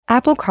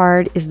Apple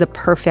Card is the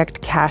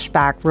perfect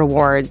cashback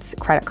rewards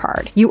credit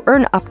card. You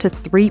earn up to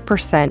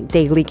 3%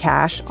 daily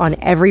cash on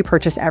every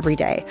purchase every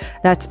day.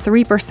 That's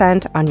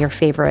 3% on your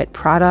favorite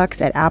products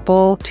at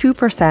Apple,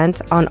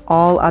 2% on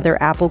all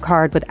other Apple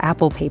Card with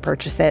Apple Pay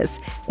purchases,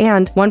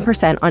 and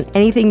 1% on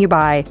anything you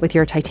buy with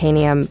your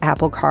titanium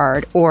Apple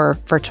Card or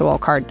virtual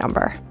card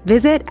number.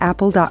 Visit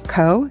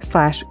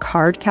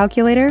apple.co/card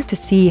calculator to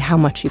see how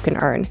much you can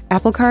earn.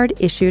 Apple Card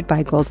issued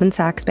by Goldman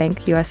Sachs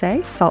Bank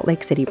USA, Salt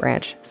Lake City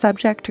branch.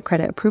 Subject to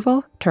credit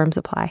approval. Terms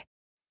apply.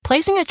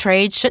 Placing a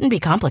trade shouldn't be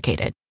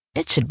complicated.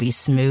 It should be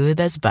smooth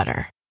as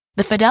butter.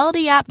 The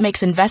Fidelity app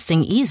makes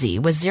investing easy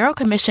with zero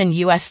commission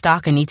U.S.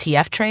 stock and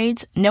ETF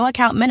trades, no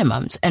account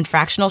minimums, and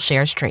fractional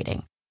shares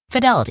trading.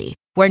 Fidelity,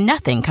 where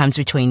nothing comes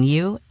between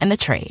you and the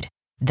trade.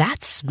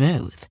 That's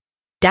smooth.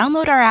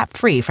 Download our app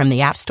free from the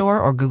App Store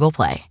or Google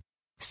Play.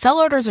 Sell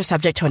orders are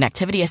subject to an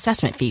activity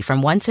assessment fee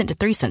from 1 cent to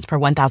 3 cents per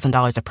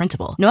 $1,000 of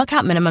principal. No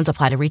account minimums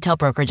apply to retail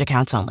brokerage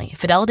accounts only.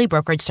 Fidelity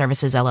Brokerage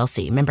Services,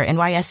 LLC. Member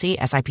NYSE,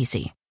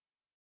 SIPC.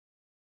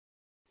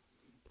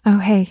 Oh,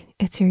 hey,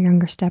 it's your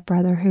younger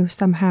stepbrother who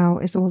somehow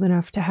is old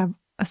enough to have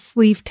a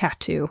sleeve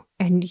tattoo,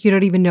 and you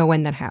don't even know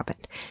when that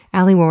happened.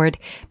 Allie Ward,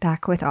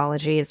 back with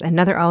Ologies.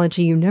 Another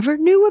ology you never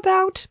knew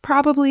about,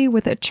 probably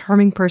with a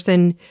charming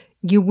person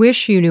you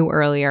wish you knew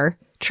earlier.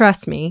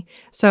 Trust me.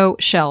 So,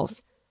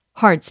 shells.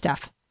 Hard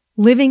stuff.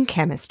 Living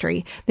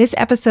chemistry. This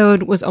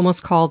episode was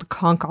almost called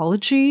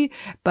Conchology,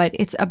 but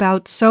it's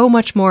about so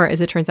much more, as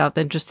it turns out,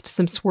 than just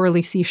some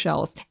swirly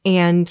seashells.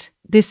 And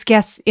this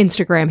guest's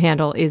Instagram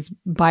handle is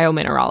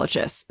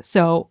biominerologist.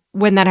 So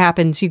when that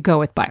happens, you go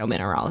with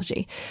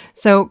biomineralogy.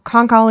 So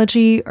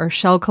conchology, or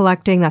shell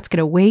collecting, that's going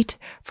to wait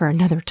for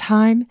another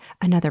time,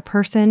 another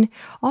person.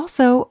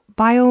 Also,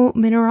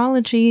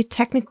 biomineralogy,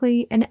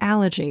 technically an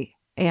allergy.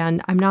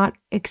 And I'm not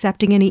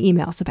accepting any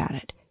emails about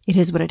it. It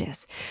is what it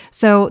is.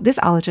 So this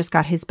ologist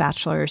got his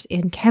bachelor's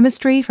in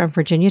chemistry from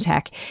Virginia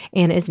Tech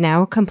and is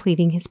now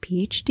completing his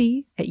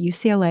PhD at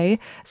UCLA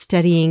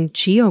studying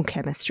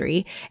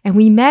geochemistry. And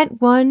we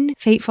met one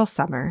fateful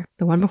summer,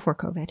 the one before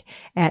COVID,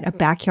 at a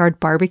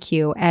backyard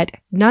barbecue at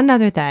none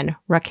other than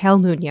Raquel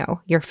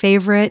Nuno, your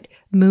favorite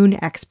moon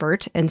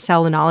expert and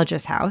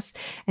selenologist house.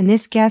 And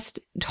this guest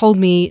told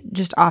me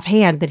just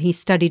offhand that he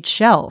studied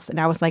shells. And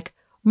I was like,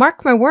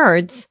 mark my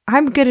words,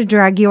 I'm going to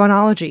drag you on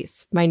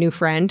ologies, my new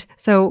friend.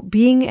 So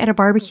being at a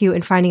barbecue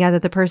and finding out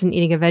that the person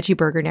eating a veggie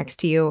burger next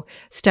to you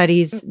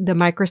studies the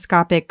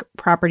microscopic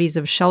properties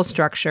of shell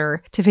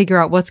structure to figure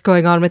out what's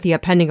going on with the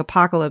impending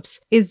apocalypse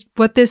is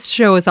what this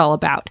show is all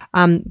about.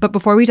 But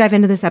before we dive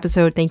into this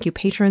episode, thank you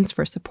patrons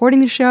for supporting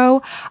the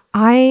show.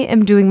 I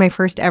am doing my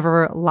first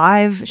ever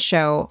live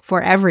show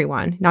for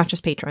everyone, not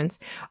just patrons,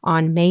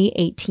 on May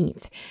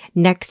 18th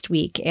next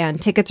week.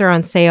 And tickets are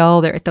on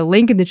sale. They're at the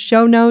link in the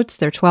show notes.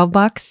 They're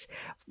 $12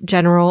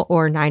 general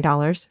or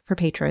 $9 for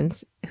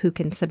patrons who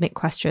can submit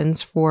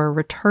questions for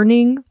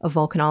returning a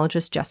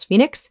volcanologist, Jess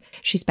Phoenix.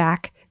 She's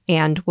back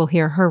and we'll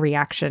hear her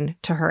reaction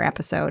to her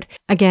episode.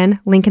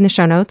 Again, link in the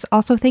show notes.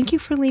 Also, thank you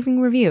for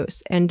leaving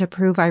reviews. And to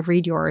prove I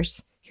read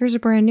yours, here's a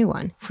brand new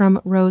one from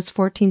Rose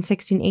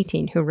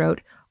 141618 who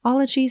wrote,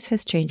 Ologies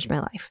has changed my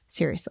life.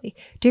 Seriously.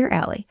 Dear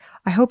Allie,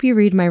 I hope you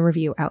read my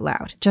review out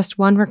loud. Just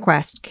one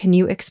request. Can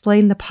you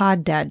explain the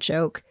pod dad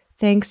joke?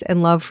 Thanks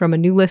and love from a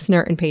new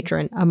listener and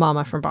patron, a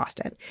mama from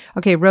Boston.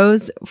 Okay,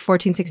 Rose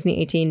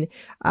 141618.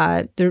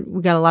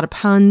 We got a lot of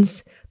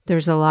puns.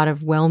 There's a lot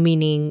of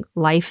well-meaning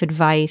life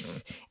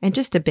advice and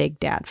just a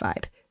big dad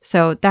vibe.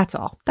 So that's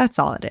all. That's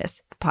all it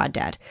is. Pod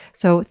dad.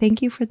 So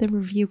thank you for the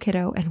review,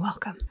 kiddo, and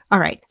welcome. All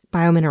right,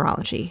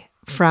 biomineralogy.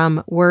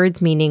 From words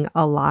meaning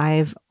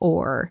alive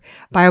or.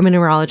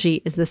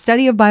 Biomineralogy is the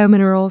study of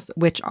biominerals,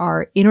 which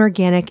are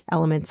inorganic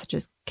elements such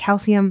as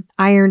calcium,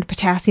 iron,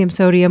 potassium,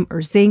 sodium,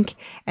 or zinc,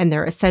 and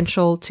they're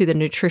essential to the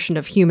nutrition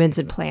of humans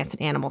and plants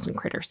and animals and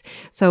critters.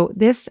 So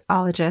this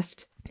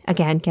ologist,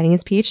 again, getting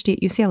his PhD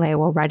at UCLA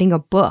while writing a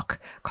book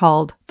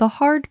called The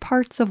Hard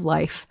Parts of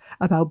Life,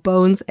 about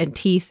bones and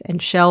teeth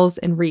and shells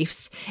and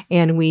reefs.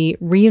 And we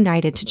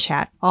reunited to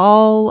chat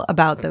all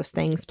about those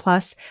things,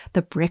 plus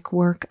the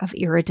brickwork of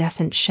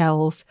iridescent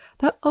shells,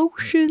 the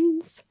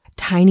oceans,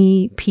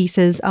 tiny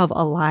pieces of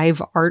alive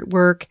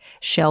artwork,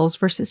 shells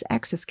versus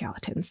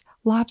exoskeletons,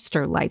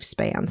 lobster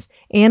lifespans,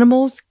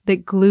 animals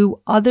that glue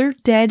other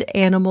dead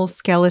animal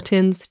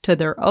skeletons to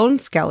their own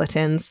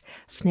skeletons,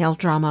 snail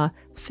drama,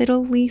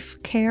 fiddle leaf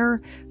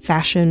care,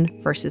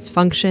 fashion versus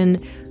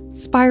function,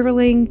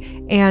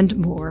 spiraling, and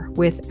more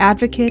with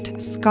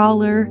advocate,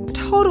 scholar,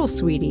 total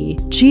sweetie,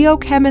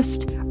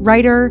 geochemist,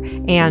 writer,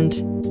 and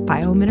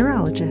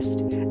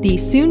biomineralogist, the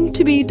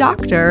soon-to-be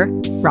Dr.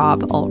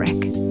 Rob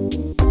Ulrich.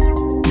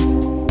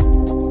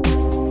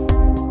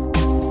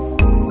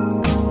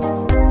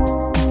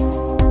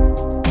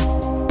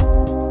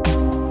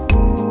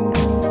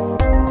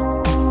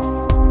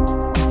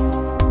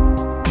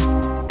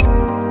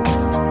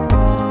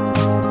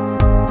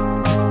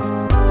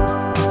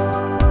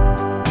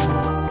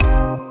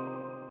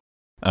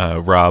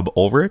 Rob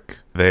Ulrich,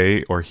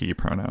 they or he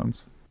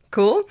pronouns.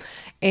 Cool.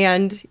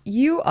 And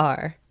you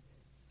are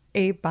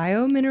a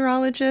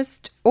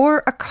biomineralogist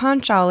or a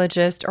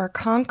conchologist or a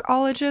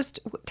conchologist?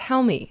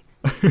 Tell me.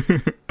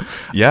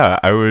 Yeah,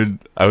 I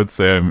would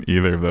say I'm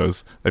either of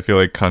those. I feel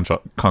like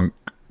conchologist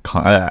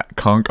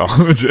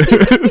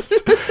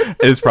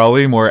is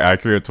probably more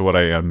accurate to what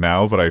I am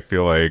now, but I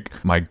feel like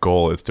my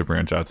goal is to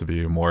branch out to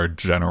be a more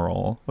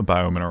general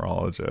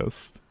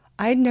biomineralogist.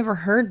 I'd never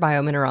heard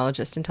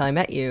biomineralogist until I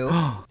met you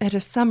at a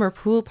summer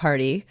pool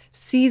party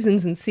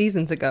seasons and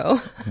seasons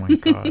ago. Oh my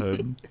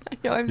God. I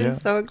know, I've been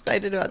so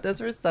excited about this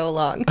for so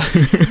long.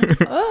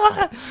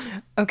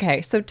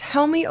 Okay, so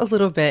tell me a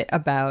little bit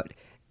about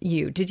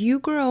you. Did you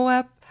grow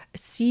up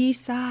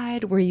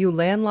seaside? Were you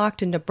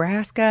landlocked in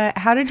Nebraska?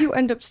 How did you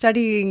end up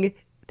studying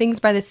things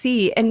by the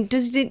sea? And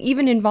does it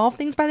even involve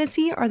things by the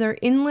sea? Are there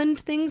inland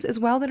things as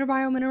well that are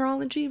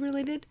biomineralogy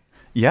related?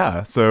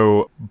 Yeah,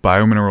 so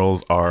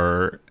biominerals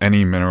are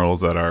any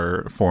minerals that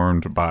are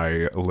formed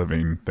by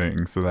living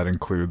things. So that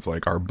includes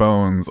like our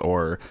bones,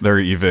 or there are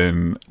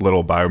even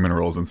little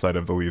biominerals inside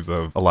of the leaves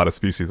of a lot of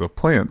species of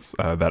plants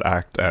that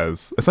act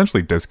as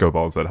essentially disco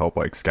balls that help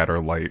like scatter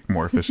light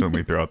more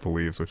efficiently throughout the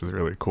leaves, which is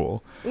really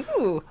cool.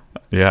 Ooh.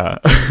 Yeah.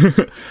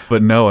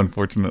 But no,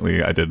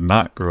 unfortunately, I did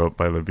not grow up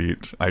by the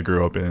beach. I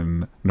grew up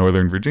in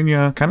Northern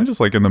Virginia, kind of just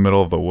like in the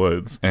middle of the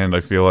woods. And I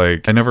feel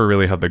like I never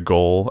really had the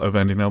goal of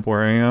ending up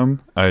where I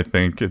am. I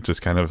think it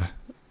just kind of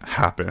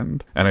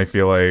happened. And I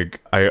feel like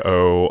I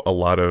owe a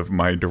lot of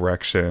my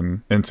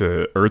direction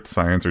into earth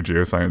science or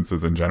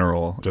geosciences in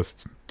general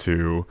just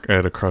to, I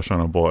had a crush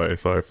on a boy,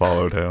 so I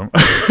followed him.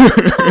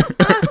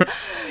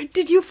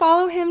 Did you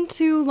follow him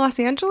to Los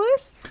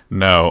Angeles?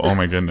 No, oh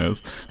my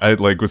goodness. I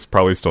was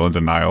probably still in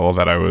denial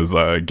that I was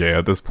gay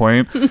at this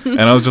point.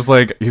 And I was just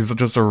like, he's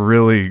just a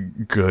really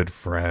good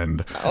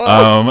friend.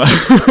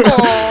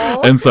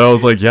 And so I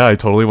was like, yeah, I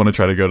totally want to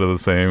try to go to the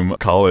same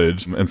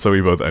college. And so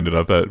we both ended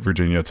up at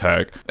Virginia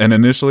Tech. And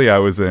initially I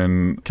was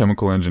in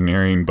chemical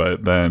engineering,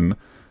 but then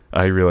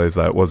I realized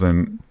that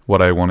wasn't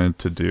what I wanted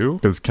to do,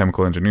 because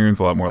chemical engineering is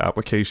a lot more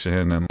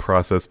application and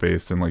process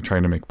based and like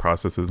trying to make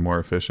processes more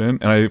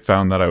efficient. And I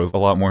found that I was a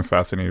lot more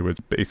fascinated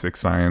with basic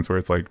science, where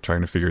it's like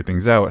trying to figure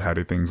things out. How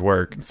do things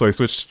work? So I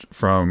switched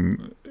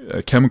from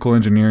chemical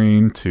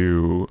engineering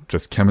to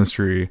just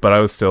chemistry, but I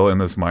was still in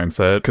this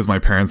mindset because my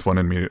parents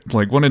wanted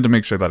to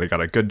make sure that I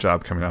got a good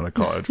job coming out of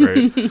college,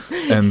 right?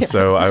 And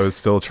so I was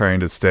still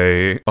trying to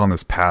stay on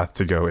this path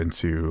to go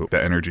into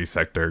the energy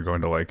sector,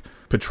 going to like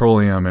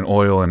petroleum and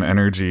oil and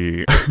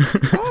energy.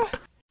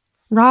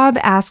 Rob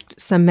asked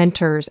some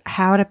mentors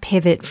how to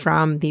pivot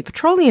from the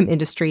petroleum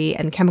industry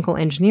and chemical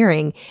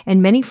engineering,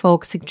 and many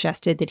folks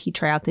suggested that he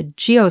try out the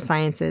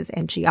geosciences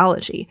and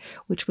geology,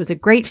 which was a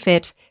great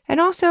fit and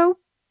also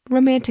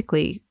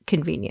romantically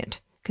convenient,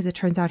 because it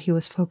turns out he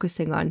was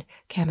focusing on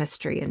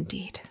chemistry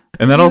indeed.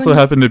 And that also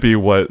happened to be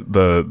what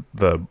the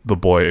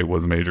boy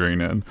was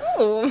majoring in.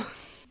 Oh.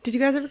 Did you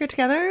guys ever get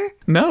together?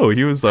 No,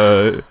 he was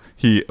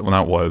he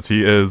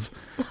is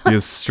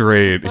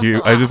straight.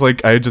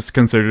 I just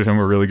considered him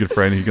a really good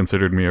friend. He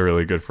considered me a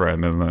really good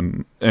friend. And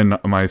then in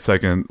my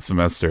second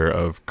semester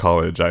of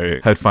college,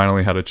 I had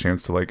finally had a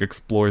chance to like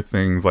explore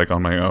things like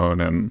on my own.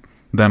 And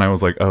then I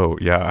was like, oh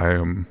yeah, I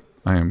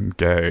am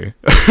gay.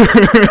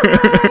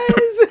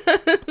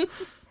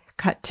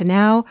 Cut to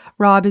now.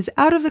 Rob is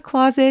out of the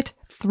closet,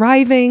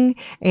 thriving,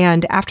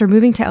 and after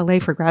moving to LA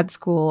for grad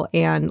school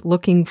and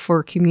looking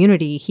for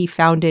community, he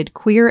founded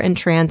Queer and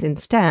Trans in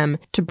STEM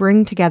to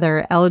bring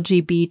together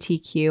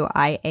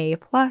LGBTQIA+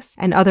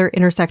 and other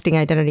intersecting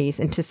identities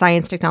into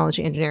science,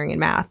 technology, engineering, and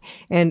math.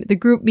 And the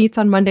group meets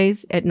on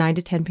Mondays at 9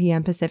 to 10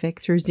 p.m.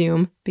 Pacific through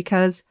Zoom,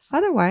 because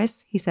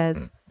otherwise, he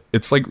says,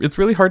 it's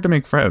really hard to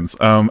make friends.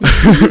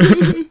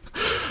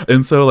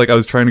 And so like I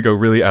was trying to go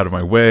really out of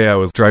my way. I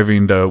was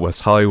driving to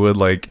West Hollywood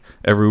like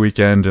every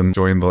weekend and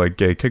joined the like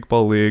gay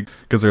kickball league,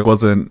 because there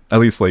wasn't, at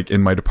least like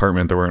in my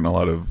department, there weren't a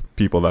lot of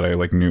people that I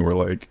like knew were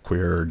like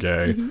queer or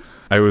gay. Mm-hmm.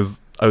 I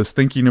was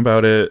thinking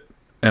about it,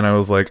 and I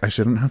was like, I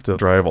shouldn't have to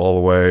drive all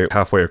the way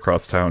halfway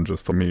across town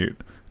just to meet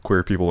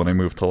queer people when I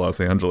moved to Los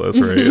Angeles,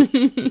 right?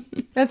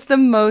 That's the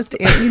most,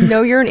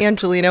 you're an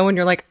Angelino when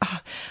you're like, oh,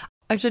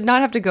 I should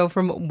not have to go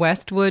from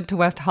Westwood to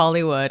West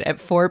Hollywood at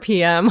 4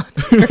 p.m.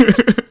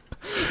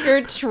 You're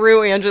a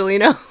true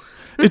Angelino.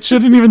 It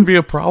shouldn't even be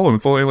a problem.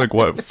 It's only like,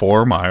 what,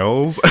 4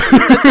 miles?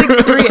 That's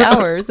like 3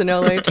 hours in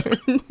LA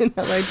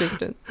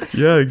distance.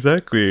 Yeah,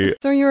 exactly.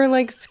 So you were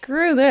like,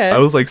 screw this. I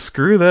was like,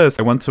 screw this.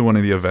 I went to one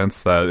of the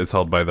events that is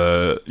held by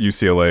the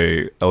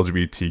UCLA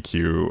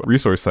LGBTQ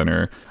Resource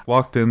Center.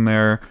 Walked in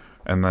there,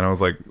 and then I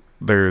was like,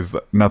 there's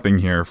nothing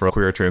here for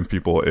queer trans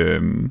people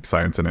in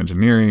science and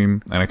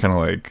engineering. And I kind of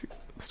like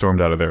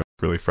stormed out of there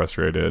really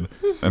frustrated.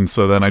 And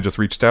so then I just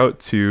reached out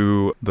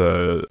to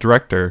the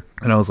director,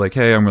 and I was like,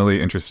 hey, I'm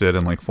really interested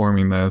in like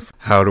forming this.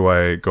 How do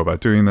I go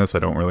about doing this? I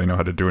don't really know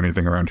how to do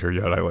anything around here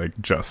yet. I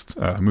like just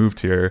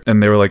moved here.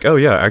 And they were like, oh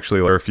yeah, actually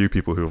there are a few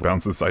people who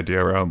bounced this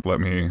idea around. Let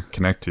me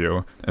connect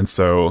you. And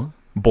so,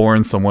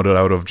 born somewhat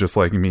out of just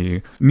like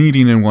me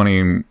needing and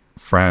wanting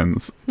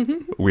friends,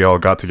 we all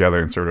got together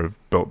and sort of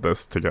built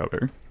this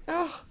together.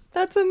 Oh,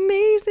 that's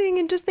amazing.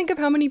 And just think of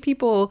how many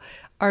people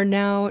are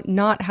now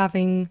not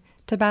having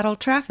to battle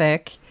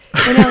traffic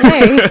in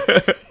LA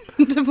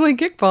to play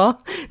kickball.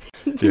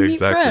 To meet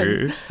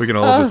friends. We can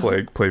all just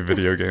like play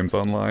video games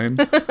online.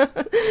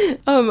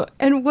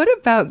 And what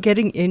about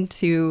getting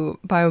into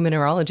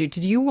biomineralogy?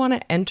 Did you want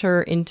to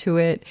enter into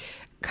it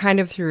kind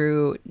of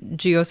through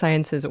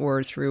geosciences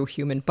or through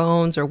human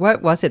bones, or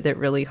what was it that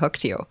really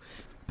hooked you?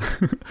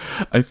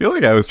 I feel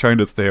like I was trying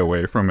to stay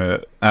away from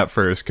it at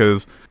first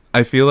because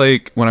I feel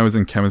like when I was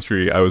in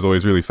chemistry, I was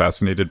always really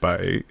fascinated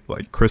by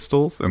like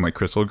crystals and like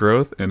crystal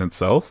growth in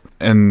itself.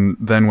 And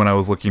then when I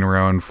was looking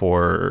around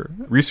for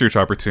research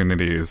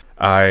opportunities,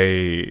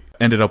 I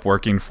ended up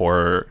working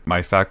for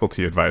my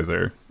faculty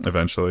advisor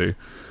eventually.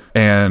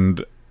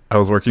 And I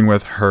was working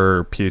with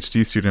her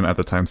PhD student at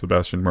the time,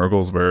 Sebastian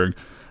Mergelsberg.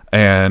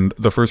 And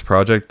the first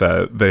project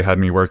that they had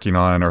me working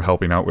on or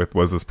helping out with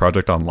was this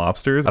project on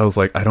lobsters. I was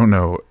like, I don't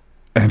know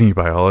any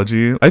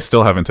biology. I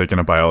still haven't taken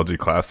a biology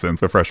class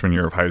since the freshman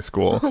year of high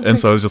school. And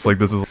so I was just like,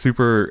 this is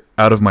super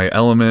out of my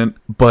element.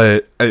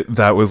 But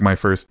that was my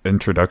first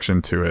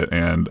introduction to it.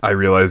 And I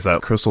realized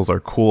that crystals are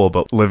cool,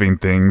 but living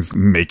things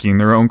making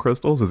their own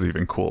crystals is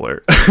even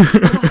cooler.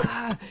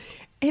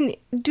 And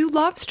do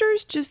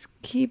lobsters just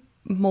keep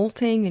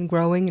molting and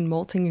growing and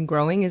molting and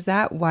growing? Is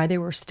that why they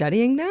were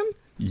studying them?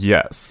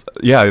 Yes.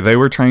 Yeah, they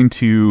were trying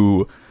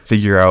to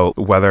figure out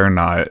whether or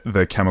not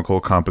the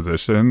chemical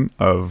composition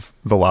of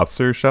the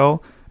lobster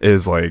shell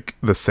is like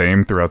the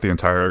same throughout the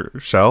entire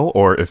shell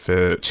or if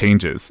it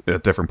changes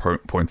at different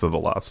points of the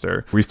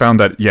lobster. We found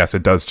that, yes,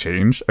 it does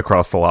change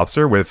across the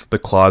lobster, with the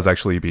claws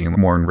actually being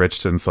more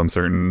enriched in some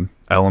certain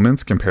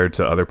elements compared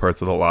to other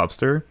parts of the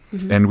lobster.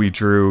 Mm-hmm. And we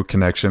drew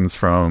connections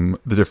from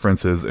the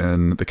differences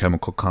in the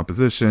chemical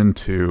composition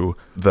to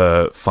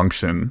the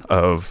function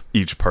of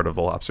each part of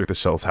the lobster. The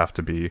shells have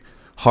to be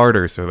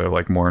harder, so they're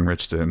like more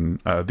enriched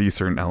in these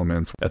certain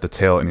elements. At the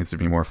tail, it needs to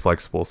be more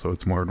flexible, so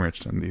it's more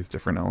enriched in these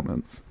different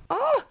elements.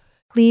 Oh,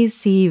 please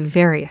see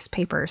various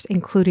papers,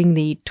 including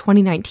the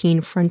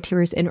 2019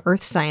 Frontiers in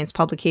Earth Science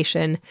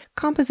publication,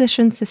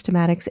 Composition,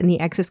 Systematics in the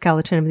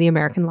Exoskeleton of the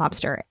American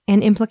Lobster,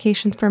 and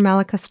Implications for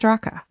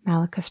Malacostraca.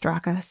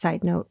 Malacostraca,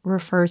 side note,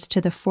 refers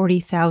to the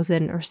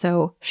 40,000 or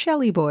so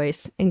shelly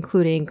boys,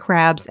 including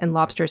crabs and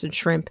lobsters and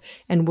shrimp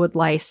and wood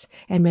lice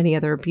and many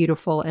other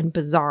beautiful and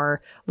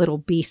bizarre little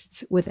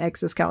beasts with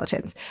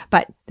exoskeletons.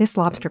 But this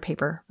lobster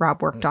paper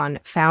Rob worked on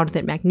found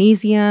that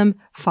magnesium,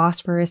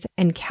 phosphorus,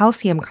 and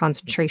calcium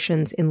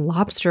concentrations in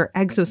lobster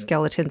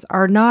exoskeletons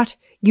are not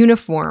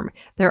uniform.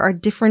 There are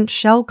different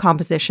shell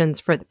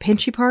compositions for the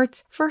pinchy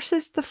parts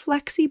versus the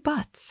flexy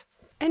butts.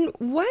 And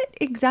what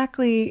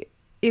exactly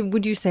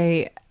would you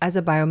say, as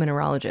a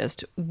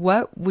biomineralogist,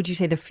 what would you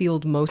say the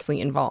field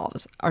mostly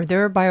involves? Are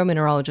there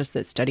biomineralogists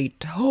that study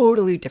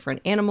totally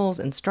different animals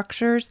and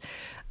structures?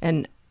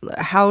 And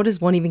how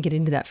does one even get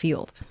into that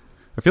field?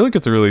 I feel like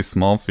it's a really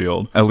small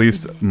field, at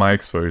least my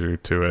exposure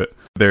to it.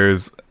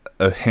 There's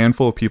a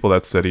handful of people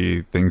that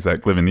study things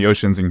that live in the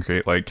oceans and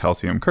create like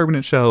calcium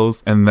carbonate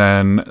shells. And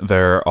then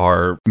there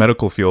are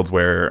medical fields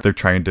where they're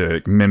trying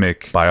to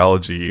mimic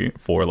biology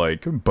for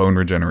like bone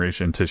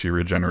regeneration, tissue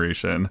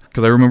regeneration.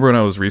 Because I remember when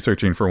I was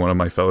researching for one of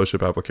my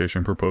fellowship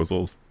application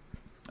proposals,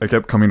 I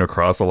kept coming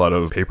across a lot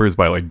of papers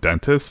by like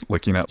dentists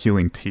looking at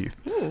healing teeth.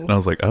 Ooh. And I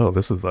was like, oh,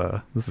 this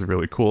is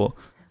really cool.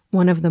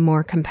 One of the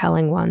more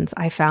compelling ones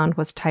I found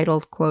was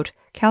titled, quote,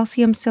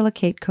 Calcium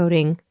Silicate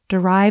Coating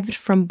Derived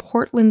from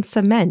Portland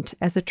Cement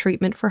as a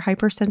Treatment for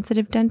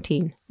Hypersensitive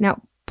Dentine.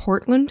 Now,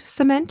 Portland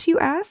cement, you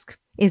ask?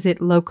 Is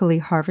it locally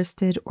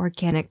harvested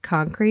organic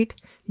concrete?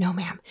 No,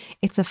 ma'am.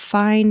 It's a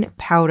fine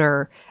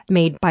powder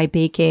made by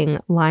baking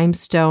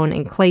limestone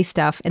and clay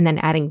stuff and then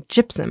adding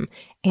gypsum.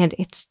 And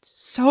it's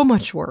so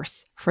much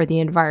worse for the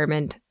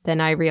environment than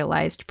I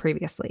realized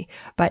previously.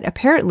 But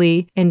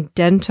apparently, in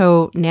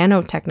dento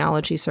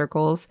nanotechnology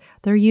circles,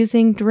 they're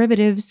using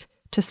derivatives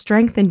to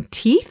strengthen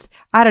teeth?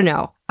 I don't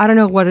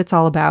know what it's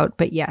all about,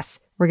 but yes,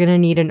 we're going to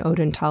need an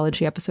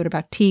odontology episode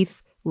about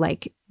teeth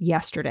like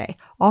yesterday.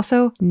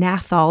 Also,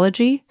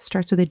 gnathology,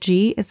 starts with a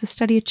G, is the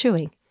study of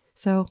chewing.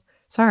 So,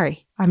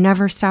 sorry, I'm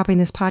never stopping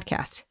this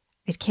podcast.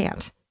 It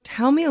can't.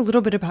 Tell me a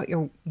little bit about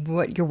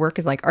what your work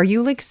is like. Are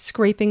you like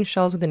scraping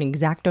shells with an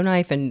X-Acto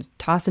knife and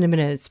tossing them in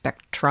a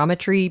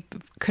spectrometry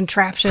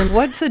contraption?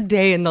 What's a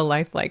day in the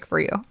life like for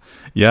you?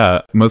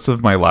 Yeah, most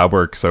of my lab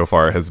work so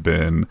far has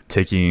been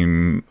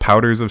taking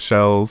powders of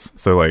shells.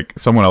 So like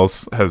someone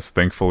else has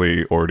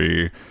thankfully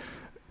already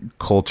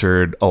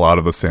cultured a lot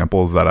of the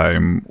samples that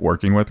I'm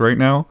working with right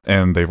now,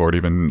 and they've already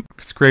been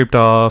scraped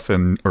off,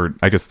 or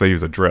I guess they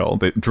use a drill.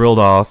 They drilled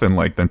off and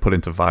like then put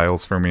into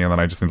vials for me, and then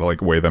I just need to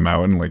like weigh them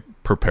out and like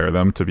prepare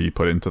them to be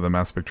put into the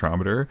mass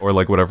spectrometer or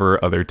like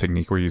whatever other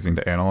technique we're using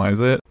to analyze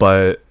it.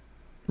 But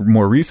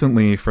more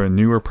recently, for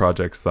newer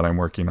projects that I'm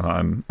working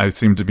on, I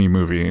seem to be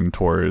moving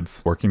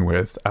towards working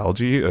with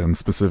algae, and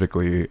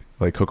specifically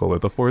like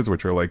coccolithophores,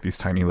 which are like these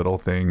tiny little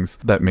things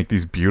that make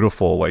these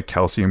beautiful like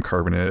calcium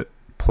carbonate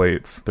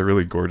plates. They're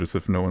really gorgeous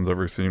if no one's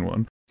ever seen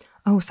one.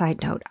 Oh,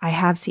 side note, I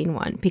have seen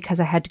one because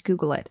I had to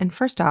Google it. And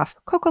first off,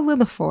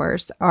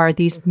 coccolithophores are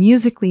these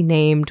musically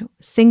named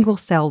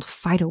single-celled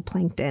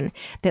phytoplankton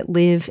that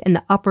live in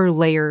the upper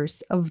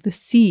layers of the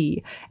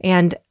sea.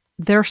 And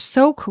they're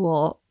so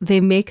cool,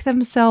 they make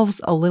themselves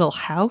a little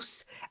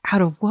house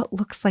out of what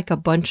looks like a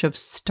bunch of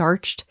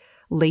starched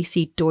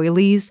lacy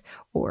doilies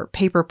or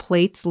paper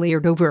plates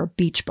layered over a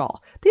beach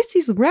ball. There's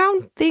these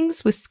round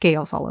things with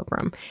scales all over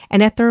them.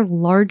 And at their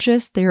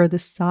largest, they are the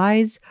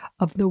size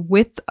of the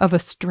width of a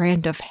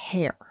strand of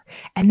hair.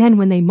 And then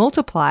when they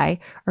multiply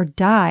or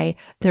die,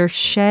 their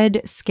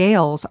shed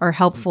scales are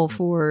helpful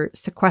for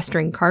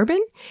sequestering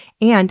carbon,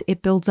 and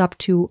it builds up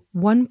to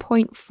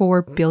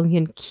 1.4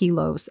 billion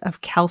kilos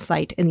of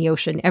calcite in the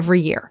ocean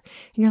every year.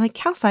 And you're like,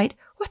 calcite?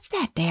 What's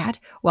that, Dad?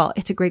 Well,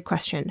 it's a great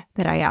question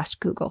that I asked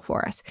Google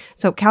for us.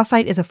 So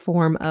calcite is a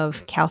form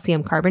of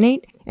calcium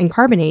carbonate, and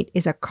carbonate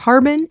is a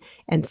carbon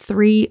and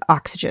 3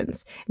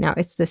 oxygens. Now,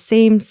 it's the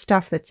same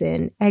stuff that's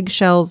in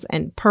eggshells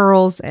and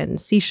pearls and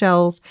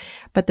seashells,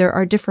 but there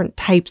are different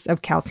types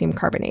of calcium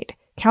carbonate.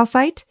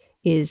 Calcite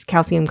is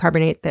calcium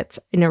carbonate that's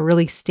in a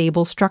really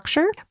stable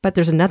structure, but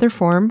there's another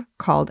form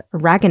called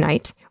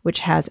aragonite, which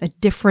has a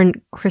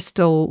different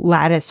crystal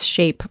lattice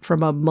shape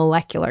from a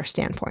molecular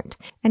standpoint.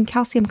 And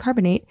calcium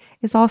carbonate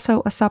is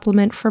also a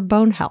supplement for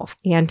bone health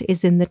and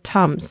is in the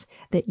Tums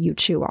that you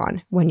chew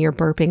on when you're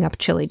burping up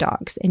chili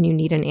dogs and you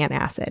need an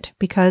antacid,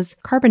 because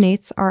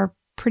carbonates are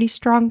pretty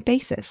strong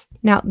bases.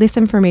 Now, this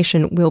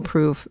information will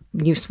prove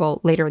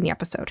useful later in the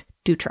episode.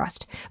 Do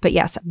trust. But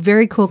yes,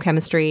 very cool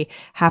chemistry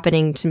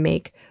happening to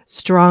make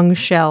strong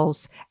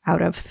shells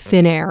out of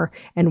thin air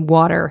and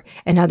water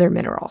and other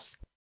minerals.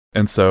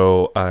 And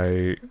so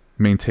I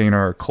maintain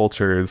our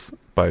cultures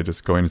by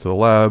just going into the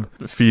lab,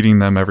 feeding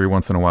them every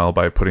once in a while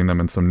by putting them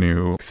in some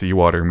new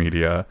seawater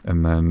media,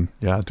 and then,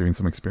 doing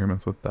some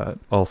experiments with that.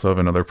 Also have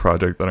another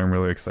project that I'm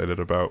really excited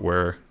about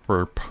where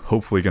we're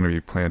hopefully going to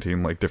be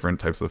planting like different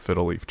types of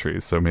fiddle leaf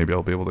trees. So maybe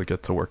I'll be able to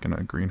get to work in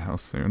a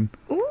greenhouse soon.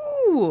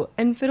 Ooh,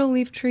 and fiddle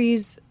leaf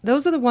trees,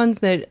 those are the ones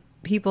that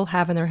people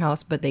have in their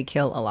house, but they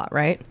kill a lot,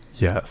 right?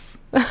 Yes.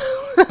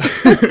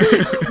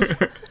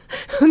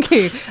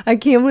 Okay, I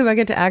can't believe I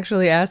get to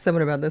actually ask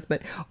someone about this,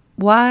 but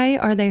why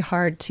are they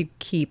hard to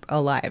keep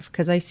alive?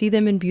 Because I see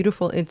them in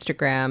beautiful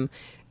Instagram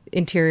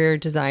interior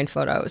design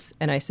photos,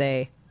 and I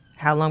say,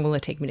 how long will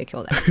it take me to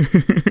kill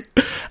them?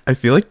 I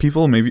feel like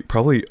people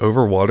probably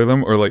overwater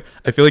them, or like,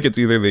 I feel like it's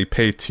either they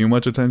pay too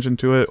much attention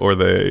to it or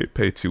they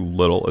pay too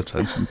little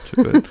attention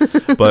to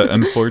it. But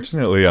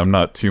unfortunately, I'm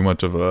not too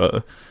much of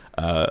a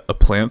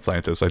plant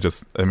scientist. I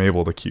just am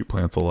able to keep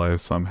plants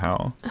alive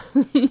somehow.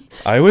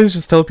 I always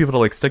just tell people to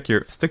like stick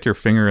your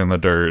finger in the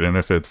dirt, and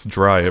if it's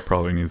dry, it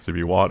probably needs to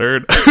be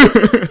watered.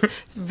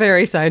 It's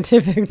very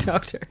scientific,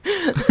 doctor.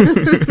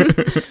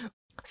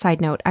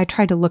 Side note, I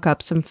tried to look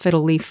up some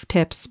fiddle leaf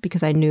tips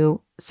because I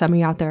knew some of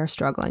you out there are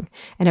struggling.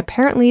 And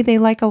apparently they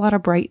like a lot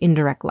of bright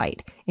indirect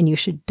light, and you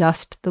should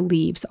dust the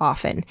leaves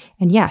often.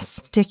 And yes,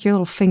 stick your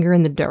little finger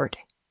in the dirt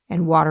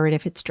and water it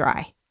if it's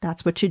dry.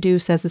 That's what you do,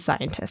 says a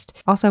scientist.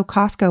 Also,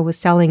 Costco was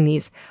selling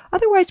these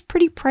otherwise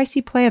pretty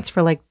pricey plants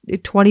for like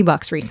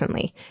 $20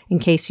 recently, in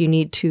case you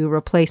need to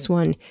replace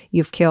one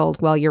you've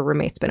killed while your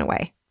roommate's been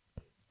away.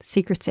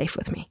 Secret safe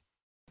with me.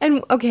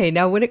 And okay,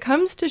 now when it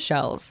comes to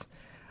shells,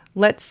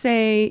 let's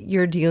say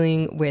you're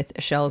dealing with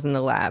shells in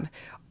the lab.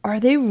 Are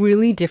they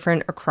really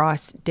different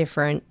across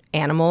different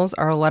animals?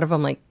 Are a lot of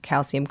them like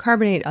calcium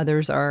carbonate?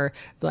 Others are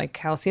like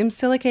calcium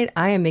silicate?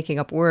 I am making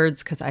up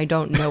words because I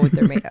don't know what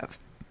they're made of.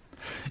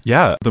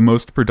 Yeah, the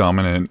most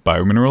predominant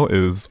biomineral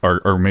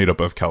are made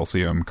up of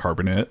calcium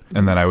carbonate.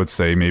 And then I would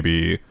say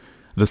maybe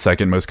the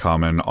second most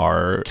common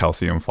are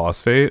calcium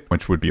phosphate,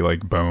 which would be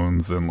like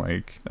bones and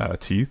like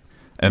teeth.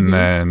 And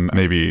then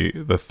maybe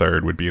the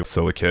third would be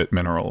silicate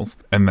minerals.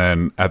 And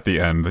then at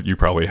the end, you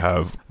probably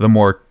have the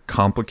more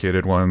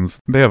complicated ones.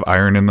 They have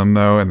iron in them,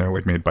 though, and they're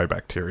like made by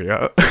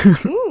bacteria.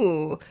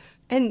 Ooh.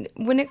 And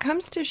when it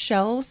comes to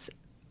shells,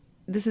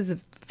 this is a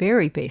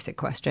very basic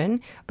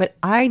question, but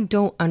I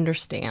don't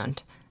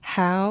understand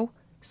how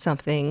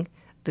something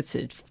that's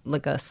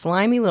like a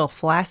slimy little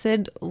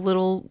flaccid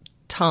little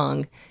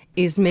tongue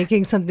is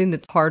making something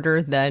that's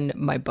harder than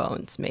my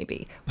bones,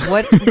 maybe.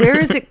 Where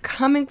is it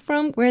coming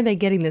from? Where are they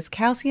getting this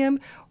calcium?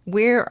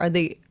 Where are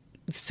they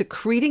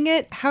secreting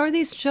it? How are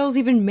these shells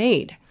even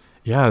made?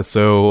 Yeah,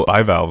 so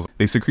bivalves,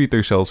 they secrete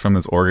their shells from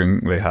this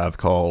organ they have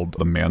called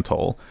the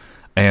mantle.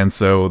 And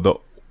so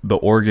the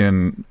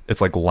organ,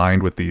 it's like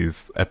lined with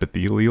these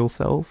epithelial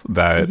cells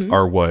that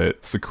are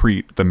what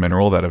secrete the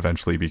mineral that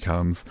eventually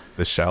becomes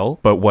the shell.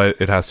 But what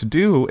it has to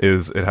do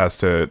is it has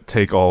to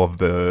take all of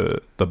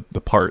the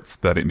parts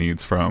that it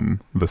needs from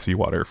the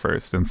seawater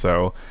first. And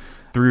so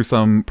through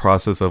some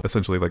process of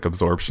essentially like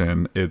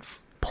absorption,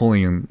 it's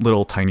pulling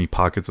little tiny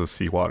pockets of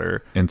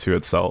seawater into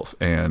itself.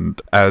 And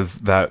as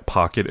that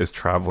pocket is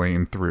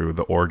traveling through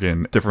the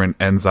organ, different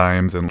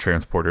enzymes and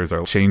transporters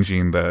are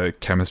changing the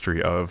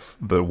chemistry of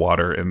the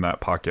water in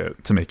that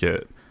pocket to make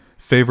it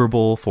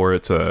favorable for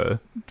it to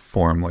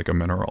form like a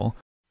mineral.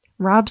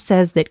 Rob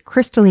says that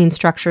crystalline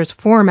structures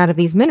form out of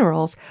these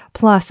minerals,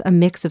 plus a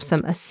mix of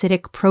some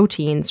acidic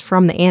proteins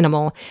from the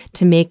animal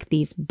to make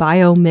these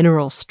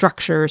biomineral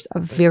structures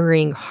of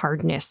varying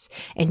hardness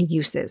and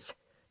uses.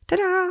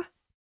 Ta-da!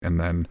 And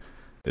then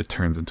it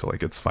turns into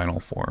like its final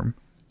form.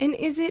 And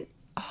is it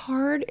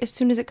hard as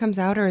soon as it comes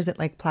out, or is it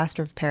like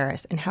plaster of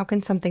Paris? And how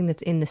can something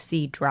that's in the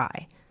sea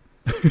dry?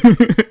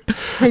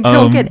 I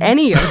don't get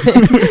any of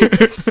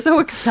it. It's so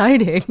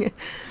exciting.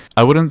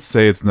 I wouldn't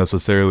say it's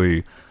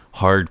necessarily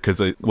hard, because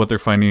what they're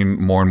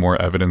finding more and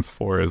more evidence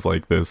for is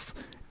like this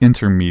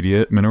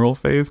intermediate mineral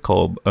phase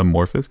called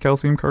amorphous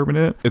calcium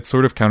carbonate. It's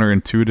sort of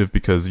counterintuitive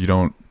because you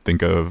don't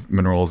think of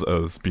minerals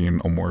as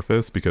being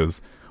amorphous,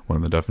 because one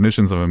of the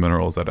definitions of a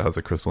mineral is that it has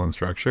a crystalline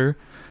structure.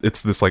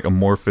 It's this like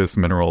amorphous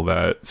mineral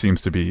that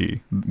seems to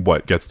be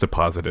what gets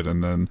deposited,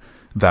 and then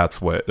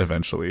that's what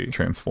eventually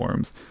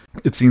transforms.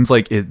 It seems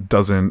like it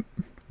doesn't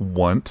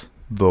want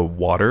the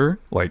water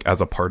like as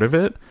a part of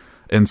it,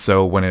 and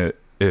so when it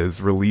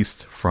is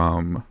released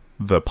from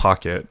the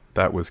pocket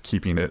that was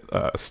keeping it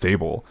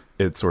stable,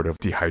 it sort of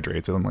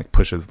dehydrates and like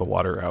pushes the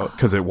water out,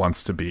 because it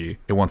wants to be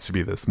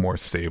this more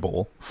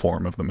stable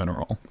form of the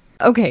mineral.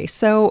 Okay,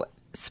 so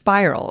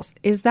spirals,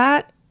 is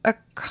that a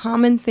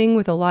common thing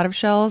with a lot of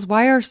shells?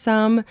 Why are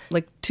some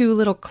like two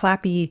little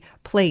clappy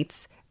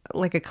plates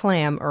like a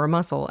clam or a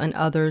mussel, and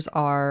others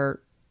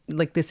are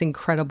like this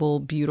incredible,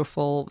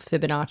 beautiful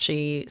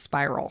Fibonacci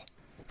spiral?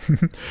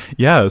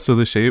 Yeah, so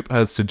the shape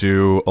has to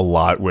do a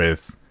lot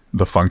with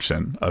the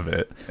function of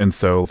it. And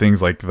so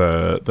things like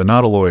the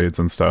nautiloids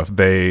and stuff,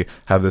 they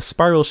have this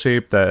spiral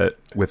shape that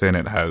within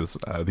it has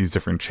these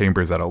different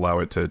chambers that allow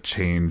it to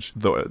change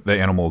the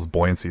animal's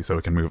buoyancy so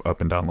it can move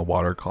up and down the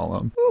water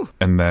column. Ooh.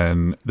 And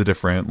then the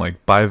different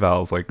like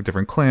bivalves, like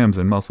different clams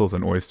and mussels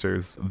and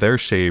oysters, their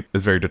shape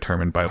is very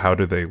determined by how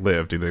do they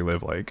live. Do they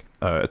live like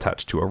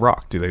attached to a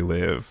rock? Do they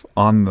live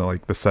on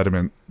the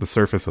sediment, the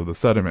surface of the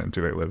sediment?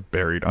 Do they live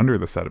buried under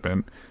the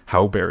sediment?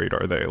 How buried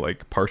are they?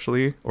 Like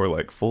partially or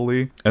like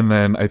fully? And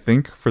then I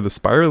think for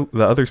the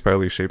other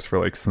spirally shapes for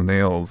like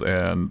snails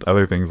and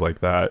other things like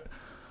that,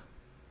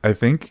 I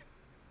think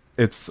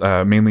it's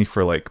mainly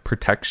for like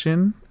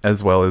protection,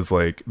 as well as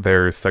like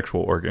their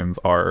sexual organs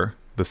are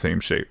the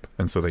same shape,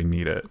 and so they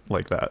need it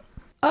like that.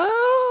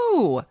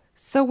 Oh,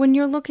 so when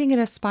you're looking at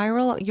a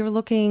spiral, you're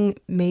looking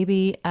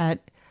maybe at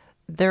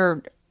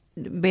their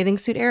bathing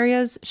suit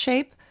area's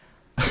shape?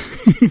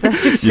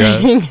 That's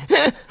exciting.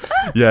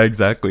 Yeah,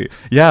 exactly.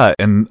 Yeah,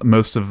 and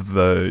most of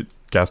the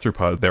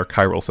gastropods, they're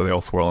chiral, so they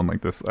all swirl in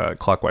like this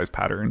clockwise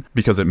pattern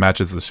because it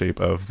matches the shape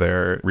of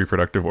their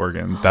reproductive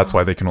organs. That's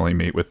why they can only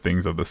mate with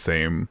things of the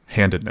same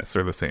handedness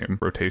or the same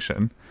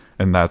rotation.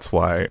 And that's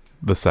why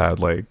the sad,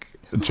 like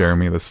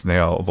Jeremy the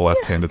snail, the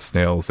left-handed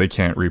snails, they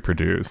can't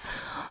reproduce.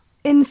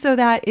 And so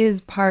that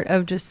is part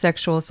of just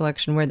sexual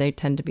selection, where they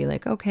tend to be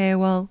like, okay,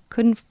 well,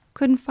 couldn't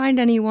find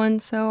anyone,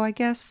 so I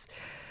guess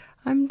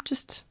I'm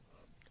just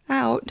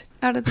out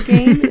of the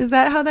game. Is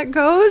that how that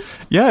goes?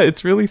 Yeah,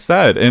 it's really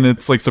sad, and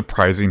it's like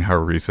surprising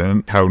how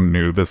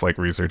new this like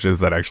research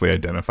is that actually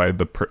identified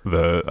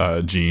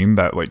the gene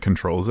that like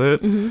controls it.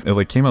 Mm-hmm. It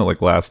like came out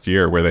like last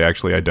year, where they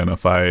actually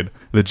identified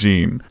the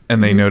gene,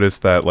 and they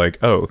noticed that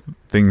like, oh,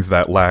 things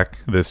that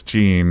lack this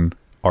gene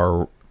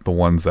are the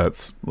ones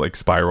that's like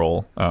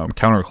spiral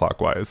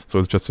counterclockwise. So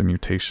it's just a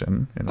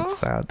mutation, and it's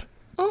sad.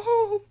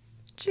 Oh,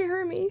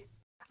 Jeremy.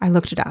 I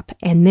looked it up,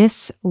 and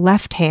this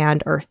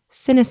left-hand or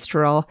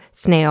sinistral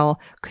snail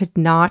could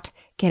not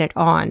get it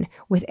on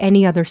with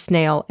any other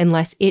snail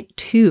unless it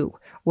too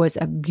was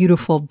a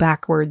beautiful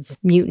backwards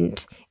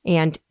mutant.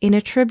 And in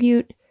a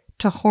tribute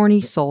to horny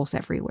souls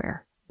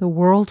everywhere, the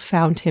world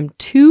found him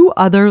two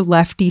other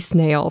lefty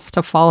snails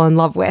to fall in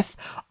love with.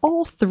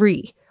 All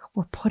three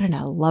were put in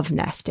a love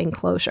nest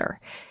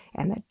enclosure,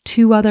 and the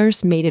two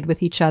others mated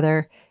with each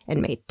other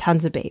and made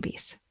tons of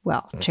babies.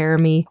 Well,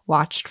 Jeremy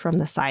watched from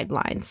the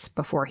sidelines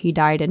before he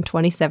died in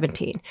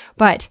 2017.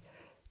 But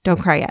don't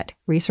cry yet.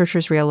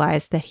 Researchers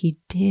realized that he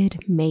did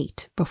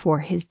mate before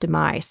his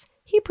demise.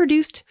 He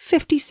produced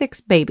 56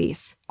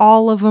 babies,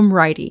 all of them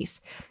righties,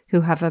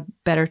 who have a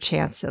better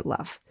chance at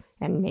love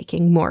and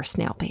making more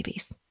snail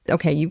babies.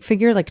 Okay, you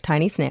figure like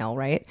tiny snail,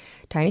 right?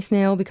 Tiny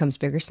snail becomes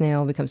bigger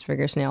snail, becomes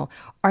bigger snail.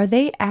 Are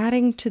they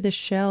adding to the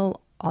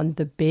shell on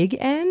the big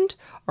end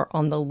or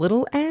on the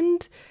little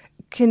end?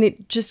 Can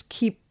it just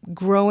keep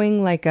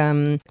growing like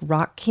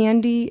rock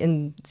candy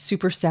in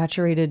super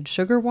saturated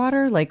sugar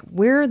water? Like,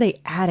 where are they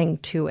adding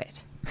to it?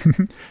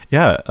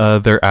 Yeah,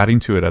 they're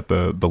adding to it at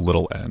the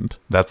little end.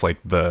 That's like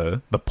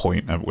the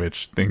point at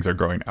which things are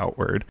growing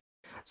outward.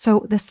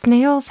 So the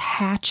snails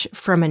hatch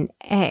from an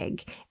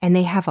egg, and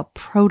they have a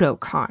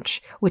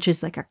protoconch, which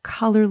is like a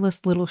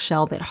colorless little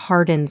shell that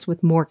hardens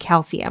with more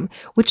calcium,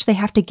 which they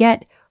have to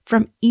get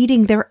from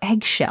eating their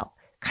eggshell.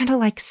 Kind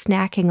of like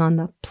snacking on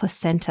the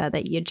placenta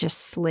that you just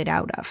slid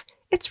out of.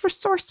 It's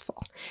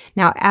resourceful.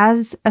 Now,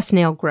 as a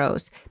snail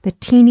grows, the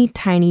teeny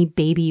tiny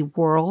baby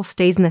whorl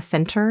stays in the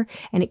center,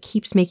 and it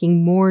keeps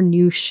making more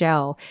new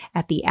shell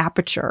at the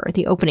aperture, or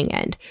the opening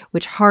end,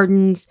 which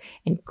hardens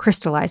and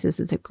crystallizes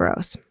as it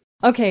grows.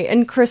 Okay,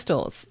 and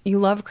crystals. You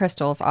love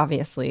crystals,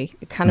 obviously.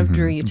 It kind of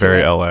drew you to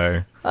Very it.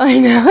 LA. I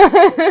know.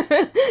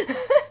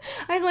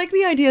 I like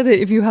the idea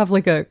that if you have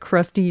like a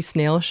crusty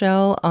snail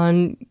shell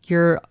on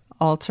your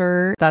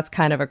altar, that's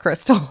kind of a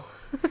crystal.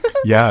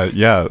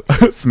 Yeah.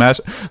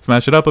 Smash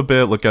it up a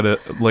bit. Look at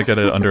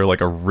it under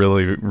like a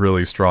really,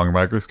 really strong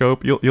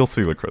microscope. You'll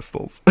see the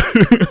crystals.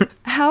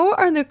 How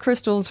are the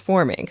crystals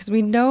forming? Because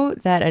we know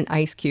that an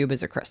ice cube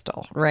is a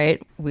crystal,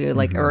 right? We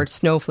like, or a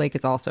snowflake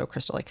is also a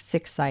crystal, like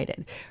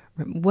six-sided.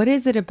 What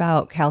is it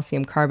about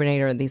calcium carbonate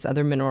or these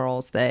other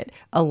minerals that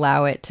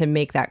allow it to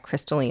make that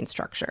crystalline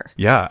structure?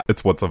 Yeah,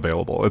 it's what's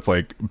available. It's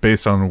like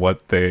based on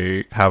what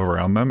they have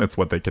around them, it's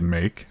what they can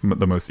make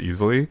the most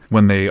easily.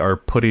 When they are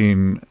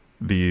putting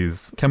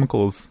these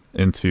chemicals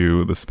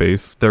into the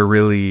space, they're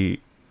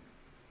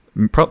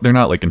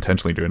not like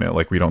intentionally doing it.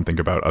 Like we don't think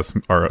about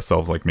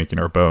ourselves like making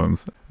our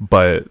bones,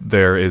 but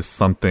there is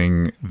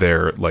something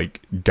there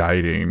like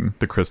guiding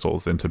the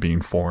crystals into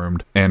being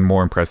formed, and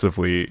more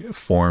impressively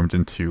formed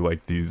into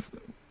like these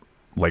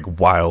like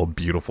wild,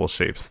 beautiful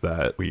shapes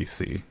that we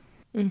see.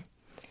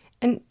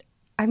 And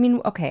I mean,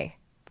 okay,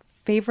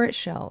 favorite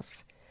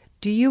shells.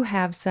 Do you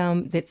have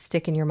some that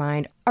stick in your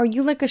mind? Are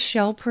you like a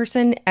shell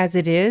person as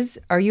it is?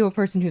 Are you a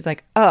person who's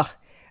like,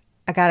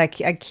 I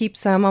keep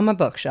some on my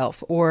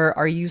bookshelf? Or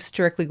are you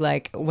strictly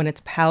like, when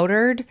it's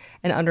powdered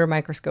and under a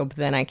microscope,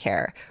 then I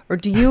care? Or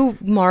do you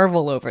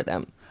marvel over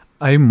them?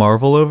 I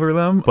marvel over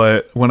them,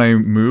 but when I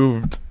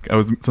moved,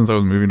 since I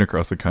was moving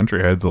across the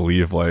country, I had to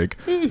leave like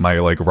my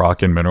like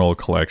rock and mineral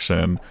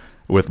collection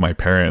with my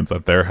parents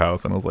at their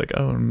house, and I was like,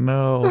 oh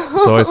no.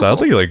 So I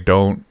sadly like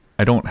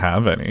I don't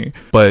have any.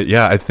 But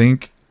yeah, I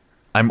think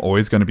I'm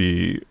always going to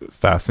be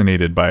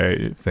fascinated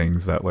by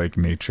things that like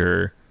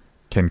nature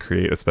can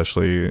create,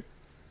 especially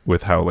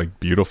with how like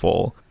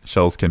beautiful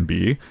shells can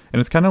be.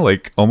 And it's kind of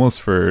like almost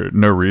for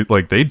no reason,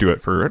 like they do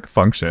it for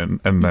function,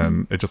 and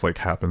then it just like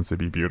happens to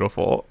be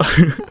beautiful.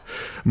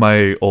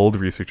 My old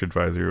research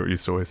advisor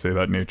used to always say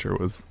that nature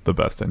was the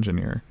best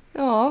engineer.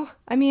 Oh,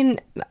 I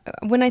mean,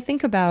 when I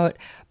think about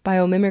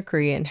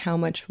biomimicry and how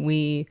much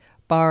we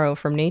borrow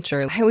from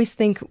nature, I always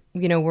think,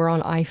 we're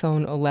on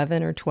iPhone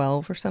 11 or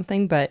 12 or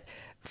something, but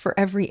for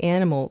every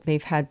animal,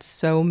 they've had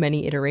so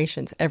many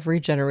iterations. Every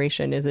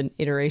generation is an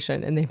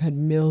iteration, and they've had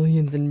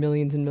millions and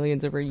millions and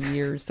millions over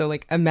years. So,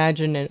 like,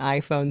 imagine an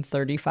iPhone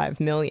 35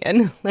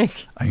 million.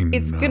 Like,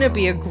 it's going to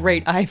be a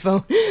great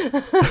iPhone.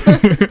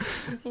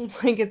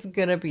 Like, it's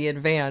going to be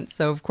advanced.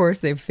 So, of course,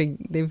 they've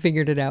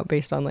figured it out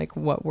based on, like,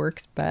 what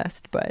works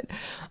best. But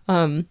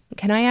can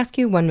I ask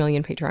you 1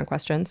 million Patreon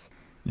questions?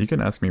 You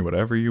can ask me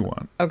whatever you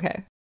want.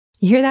 Okay.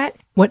 You hear that?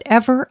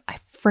 Whatever I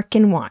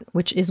frickin' want,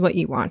 which is what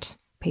you want,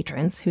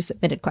 patrons who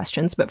submitted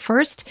questions. But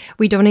first,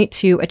 we donate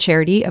to a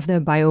charity of the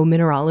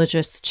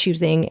biomineralogist's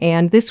choosing,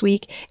 and this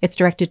week it's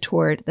directed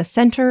toward the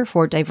Center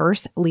for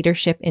Diverse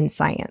Leadership in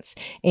Science.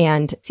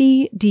 And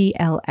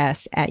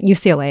CDLS at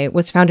UCLA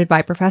was founded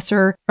by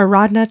Professor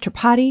Aradhna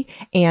Tripathi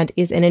and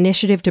is an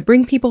initiative to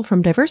bring people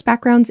from diverse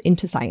backgrounds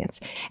into science.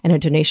 And a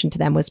donation to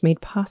them was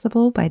made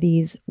possible by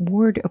these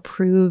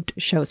board-approved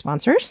show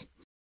sponsors.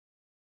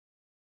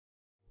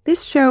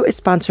 This show is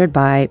sponsored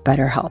by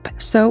BetterHelp.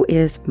 So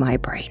is my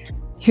brain.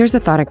 Here's a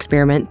thought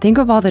experiment. Think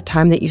of all the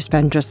time that you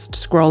spend just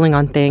scrolling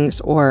on things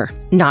or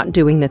not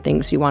doing the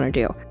things you want to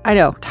do. I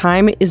know,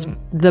 time is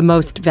the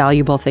most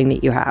valuable thing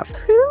that you have.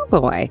 Oh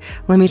boy,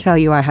 let me tell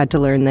you, I had to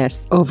learn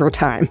this over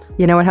time.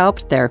 You know what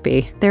helped?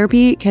 Therapy.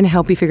 Therapy can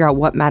help you figure out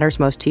what matters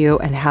most to you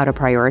and how to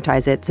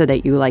prioritize it so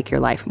that you like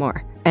your life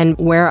more. And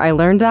where I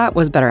learned that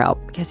was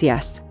BetterHelp, because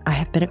yes, I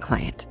have been a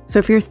client. So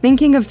if you're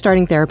thinking of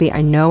starting therapy,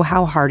 I know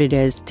how hard it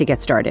is to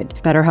get started.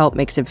 BetterHelp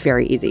makes it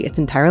very easy. It's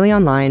entirely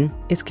online,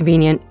 it's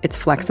convenient, it's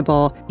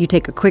flexible. You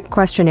take a quick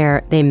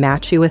questionnaire, they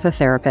match you with a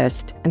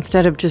therapist.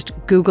 Instead of just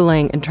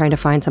Googling and trying to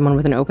find someone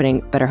with an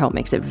opening, BetterHelp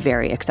makes it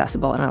very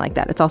accessible, and I like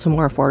that. It's also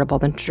more affordable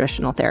than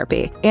traditional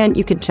therapy. And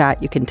you can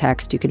chat, you can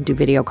text, you can do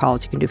video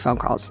calls, you can do phone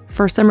calls.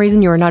 For some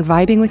reason you are not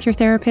vibing with your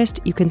therapist,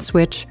 you can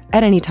switch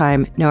at any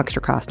time, no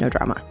extra cost, no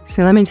drama.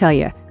 So let me tell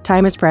you,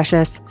 time is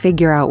precious.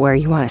 Figure out where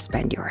you want to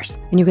spend yours.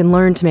 And you can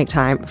learn to make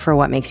time for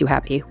what makes you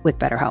happy with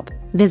BetterHelp.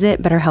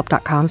 Visit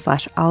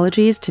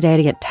betterhelp.com/ologies today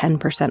to get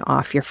 10%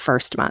 off your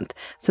first month.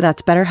 So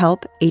that's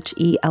BetterHelp,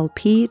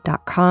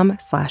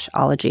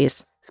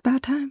 HELP.com/ologies. It's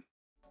about time.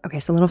 Okay,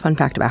 so a little fun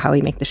fact about how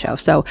we make the show.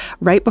 So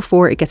right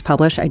before it gets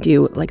published, I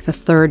do like the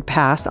third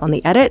pass on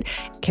the edit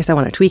in case I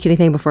want to tweak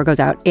anything before it goes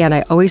out. And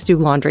I always do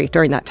laundry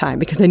during that time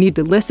because I need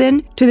to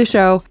listen to the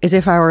show as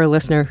if I were a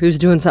listener who's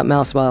doing something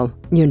else while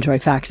you enjoy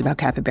facts about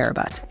capybara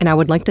butts. And I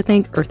would like to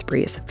thank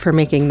EarthBreeze for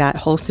making that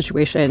whole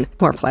situation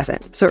more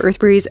pleasant. So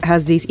EarthBreeze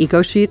has these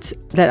eco sheets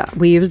that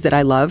we use that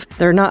I love.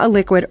 They're not a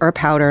liquid or a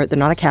powder. They're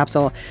not a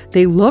capsule.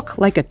 They look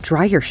like a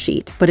dryer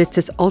sheet, but it's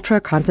this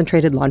ultra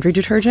concentrated laundry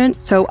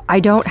detergent. So I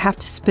don't have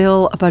to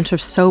spill a bunch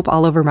of soap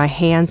all over my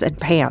hands and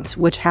pants,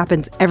 which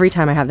happens every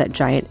time I have that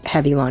giant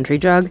heavy laundry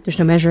jug. There's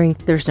no measuring,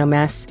 there's no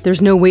mess,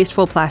 there's no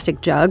wasteful plastic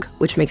jug,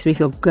 which makes me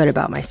feel good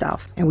about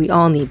myself. And we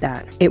all need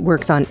that. It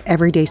works on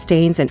everyday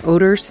stains and odors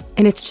odors,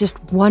 and it's just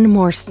one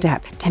more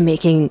step to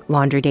making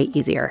laundry day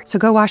easier. So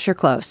go wash your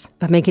clothes,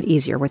 but make it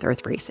easier with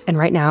EarthBreeze. And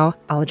right now,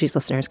 Ologies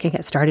listeners can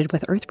get started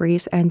with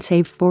EarthBreeze and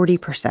save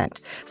 40%.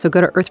 So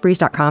go to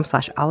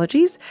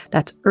earthbreeze.com/ologies.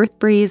 That's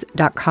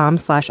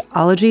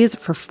earthbreeze.com/ologies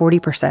for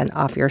 40%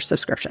 off your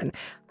subscription.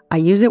 I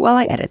use it while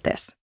I edit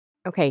this.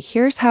 Okay,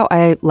 here's how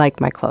I like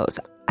my clothes.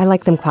 I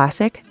like them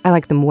classic, I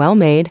like them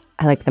well-made,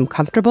 I like them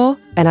comfortable,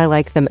 and I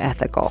like them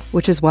ethical,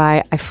 which is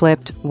why I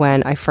flipped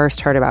when I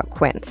first heard about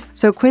Quince.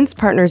 So Quince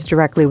partners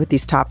directly with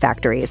these top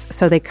factories,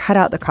 so they cut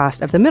out the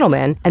cost of the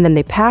middleman, and then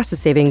they pass the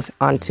savings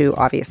on to,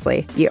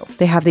 obviously, you.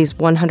 They have these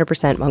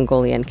 100%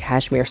 Mongolian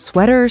cashmere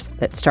sweaters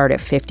that start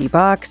at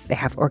 $50. They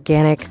have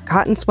organic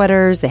cotton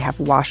sweaters, they have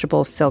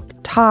washable silk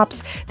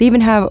tops, they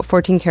even have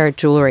 14-karat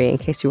jewelry in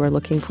case you were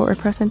looking for a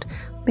present.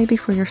 Maybe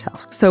for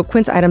yourself. So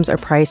Quince items are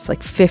priced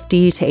like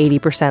 50 to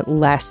 80%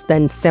 less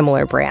than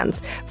similar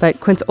brands, but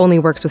Quince only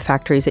works with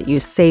factories that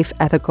use safe,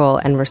 ethical,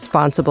 and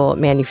responsible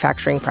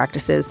manufacturing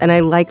practices. And I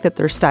like that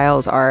their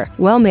styles are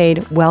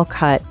well-made,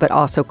 well-cut, but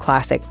also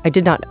classic. I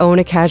did not own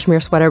a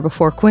cashmere sweater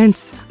before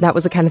Quince. That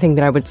was the kind of thing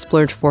that I would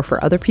splurge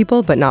for other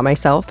people, but not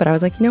myself. But I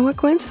was like, you know what,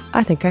 Quince?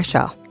 I think I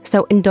shall.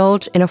 So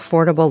indulge in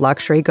affordable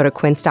luxury. Go to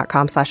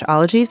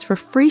quince.com/ologies for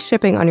free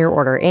shipping on your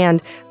order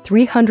and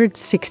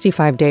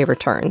 365-day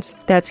returns.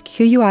 That's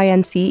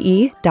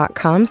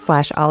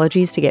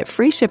QUINCE.com/ologies to get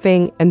free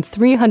shipping and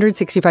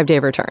 365-day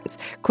returns.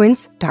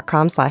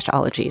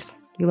 Quince.com/ologies.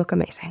 You look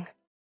amazing.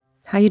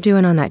 How you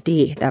doing on that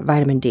D, that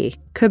vitamin D?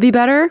 Could be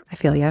better. I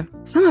feel ya.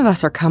 Some of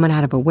us are coming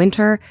out of a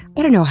winter.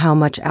 I don't know how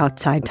much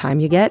outside time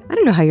you get. I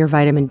don't know how your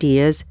vitamin D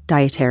is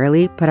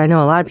dietarily, but I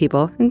know a lot of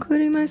people,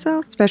 including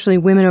myself, especially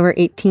women over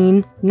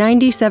 18,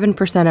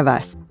 97% of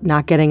us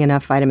not getting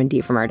enough vitamin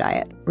D from our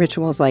diet.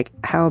 Ritual's like,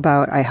 how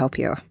about I help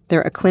you?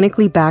 They're a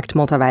clinically backed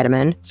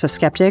multivitamin. So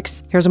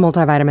skeptics, here's a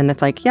multivitamin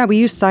that's like, yeah, we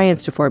use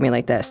science to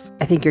formulate this.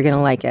 I think you're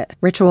gonna like it.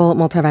 Ritual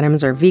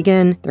multivitamins are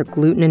vegan. They're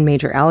gluten and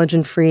major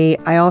allergen free.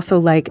 I also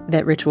like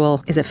that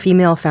Ritual is a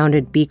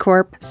female-founded B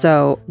Corp.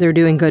 So they're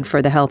doing good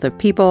for the health of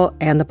people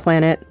and the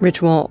planet.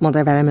 Ritual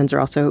multivitamins are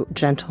also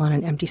gentle on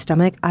an empty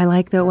stomach. I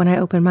like that when I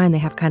open mine, they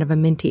have kind of a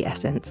minty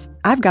essence.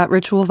 I've got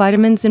Ritual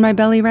vitamins in my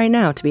belly right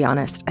now, to be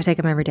honest. I take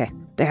them every day.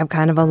 They have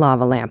kind of a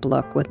lava lamp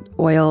look with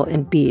oil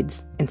and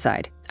beads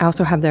inside. I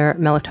also have their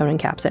melatonin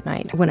caps at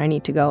night when I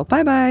need to go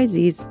bye-bye,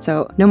 Z's.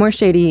 So no more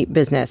shady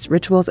business.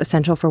 Ritual's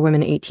Essential for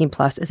Women 18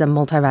 Plus is a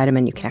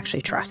multivitamin you can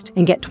actually trust.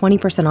 And get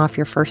 20% off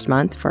your first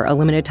month for a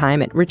limited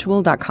time at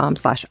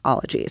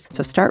ritual.com/ologies.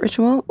 So start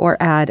Ritual or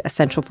add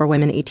Essential for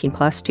Women 18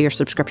 Plus to your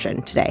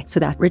subscription today. So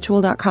that's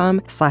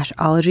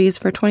ritual.com/ologies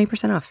for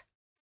 20% off.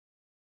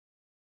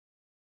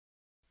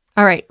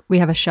 All right, we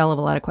have a shell of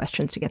a lot of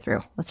questions to get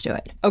through. Let's do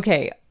it.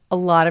 Okay, a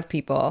lot of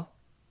people,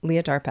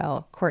 Leah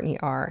Darpel, Courtney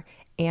R.,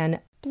 Anne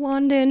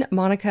Blondin,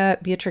 Monica,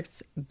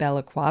 Beatrix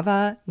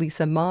Bellaquava,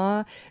 Lisa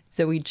Ma,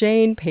 Zoe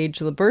Jane, Paige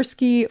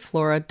Lebursky,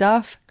 Flora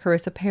Duff,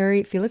 Carissa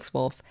Perry, Felix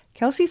Wolf,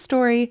 Kelsey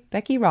Story,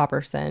 Becky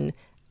Robertson,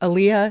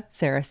 Aaliyah,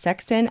 Sarah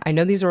Sexton, I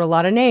know these are a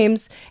lot of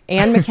names,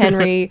 Anne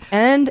McHenry,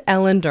 and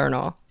Ellen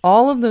Durnall.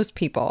 All of those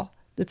people,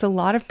 it's a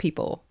lot of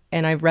people,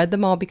 and I've read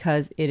them all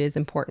because it is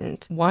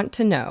important. Want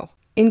to know.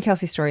 In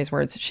Kelsey Story's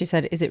words, she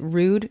said, is it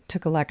rude to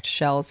collect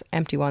shells,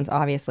 empty ones,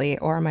 obviously,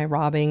 or am I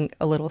robbing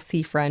a little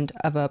sea friend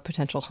of a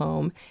potential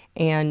home?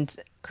 And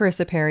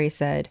Carissa Perry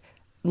said,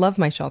 love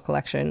my shell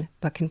collection,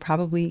 but can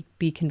probably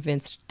be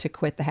convinced to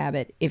quit the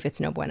habit if it's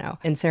no bueno.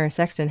 And Sarah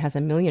Sexton has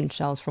 1 million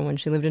shells from when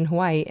she lived in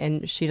Hawaii,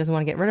 and she doesn't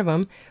want to get rid of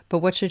them, but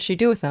what should she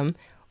do with them?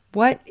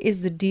 What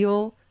is the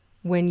deal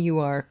when you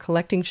are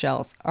collecting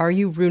shells? Are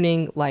you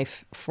ruining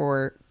life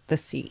for the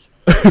sea?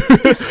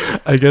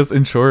 I guess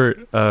in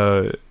short,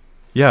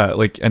 yeah,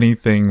 like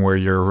anything where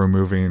you're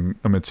removing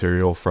a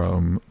material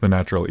from the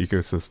natural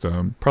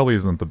ecosystem probably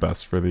isn't the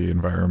best for the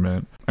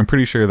environment. I'm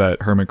pretty sure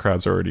that hermit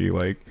crabs are already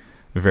like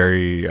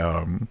very,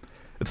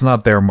 it's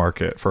not their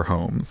market for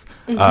homes.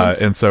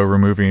 Mm-hmm. And so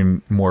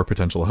removing more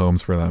potential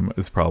homes for them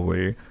is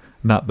probably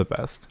not the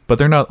best. But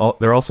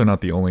they're also not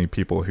the only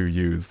people who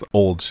use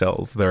old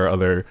shells. There are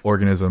other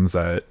organisms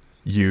that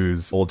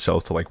use old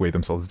shells to like weigh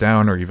themselves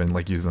down or even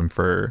like use them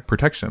for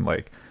protection.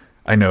 Like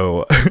I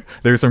know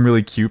there's some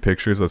really cute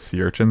pictures of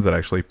sea urchins that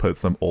actually put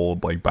some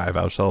old like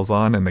bivalve shells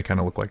on, and they kind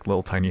of look like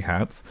little tiny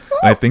hats.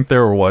 And I think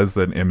there was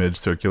an image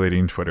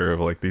circulating Twitter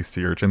of like these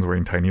sea urchins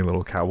wearing tiny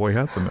little cowboy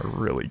hats, and they're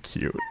really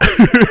cute.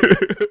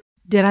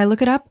 Did I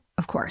look it up?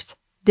 Of course.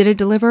 Did it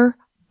deliver?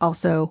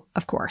 Also,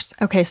 of course.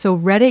 Okay, so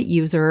Reddit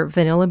user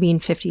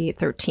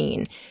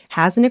VanillaBean5813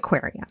 has an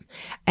aquarium,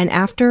 and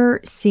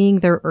after seeing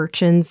their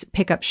urchins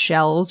pick up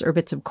shells or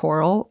bits of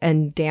coral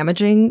and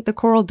damaging the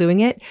coral doing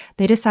it,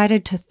 they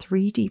decided to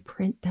 3D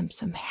print them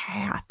some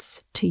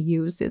hats to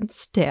use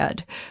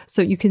instead.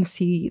 So you can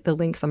see the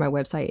links on my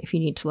website if you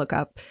need to look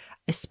up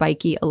a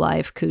spiky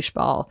alive koosh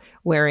ball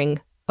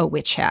wearing a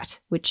witch hat,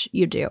 which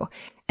you do.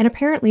 And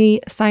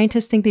apparently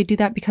scientists think they do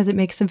that because it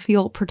makes them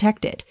feel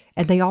protected.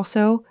 And they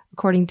also,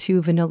 according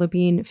to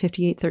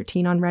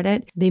VanillaBean5813 on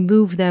Reddit, they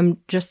move them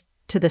just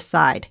to the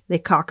side. They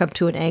cock up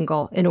to an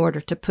angle in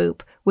order to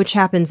poop, which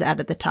happens out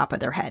at the top of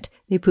their head.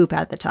 They poop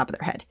out at the top of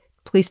their head.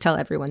 Please tell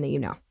everyone that you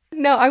know.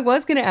 No, I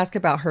was going to ask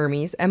about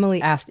Hermes.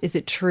 Emily asked, is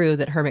it true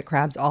that hermit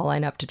crabs all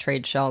line up to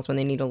trade shells when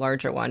they need a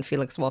larger one?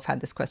 Felix Wolf had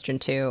this question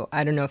too.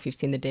 I don't know if you've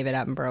seen the David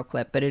Attenborough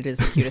clip, but it is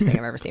the cutest thing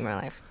I've ever seen in my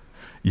life.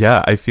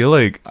 Yeah, I feel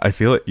like,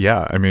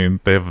 yeah, I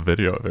mean, they have a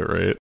video of it,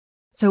 right?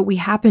 So we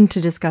happened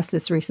to discuss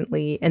this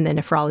recently in the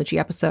nephrology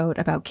episode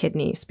about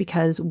kidneys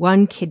because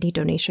one kidney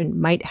donation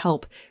might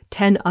help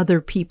 10 other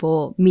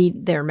people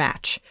meet their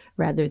match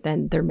rather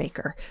than their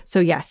maker. So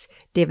yes,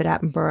 David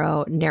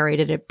Attenborough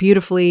narrated it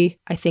beautifully.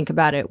 I think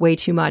about it way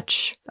too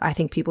much. I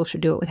think people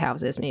should do it with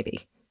houses,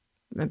 maybe.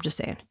 I'm just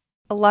saying.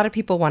 A lot of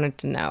people wanted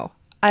to know.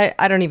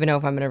 I don't even know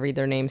if I'm going to read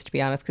their names, to be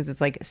honest, because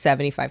it's like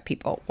 75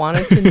 people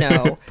wanted to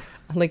know.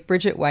 Like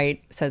Bridget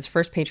White says,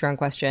 first Patreon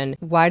question,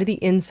 why do the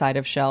inside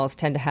of shells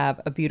tend to have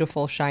a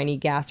beautiful, shiny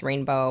gas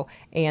rainbow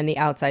and the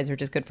outsides are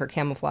just good for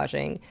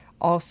camouflaging?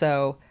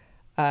 Also,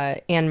 Anne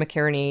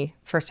McCarney,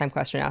 first-time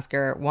question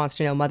asker, wants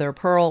to know, mother of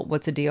pearl,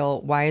 what's the deal?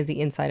 Why is the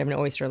inside of an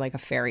oyster like a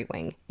fairy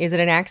wing? Is it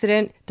an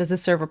accident? Does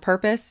this serve a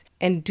purpose?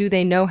 And do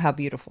they know how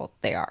beautiful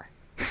they are?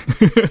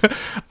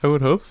 I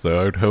would hope so.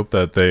 I would hope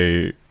that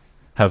they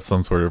have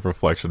some sort of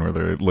reflection where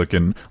they're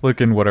looking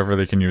whatever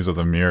they can use as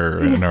a mirror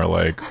and are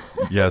like,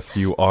 yes,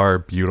 you are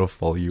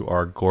beautiful, you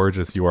are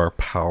gorgeous, you are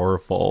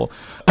powerful.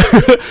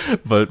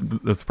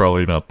 But that's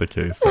probably not the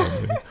case,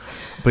 sadly.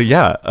 But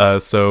yeah,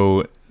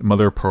 so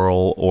mother of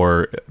pearl,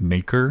 or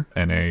nacre,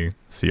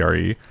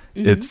 N-A-C-R-E,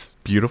 it's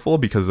beautiful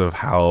because of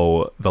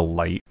how the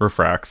light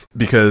refracts,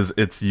 because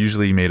it's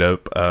usually made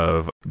up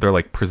of, they're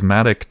like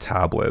prismatic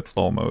tablets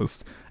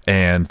almost.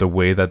 And the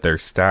way that they're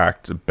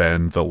stacked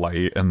bend the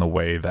light in the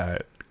way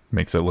that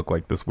makes it look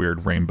like this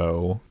weird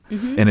rainbow.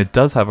 And it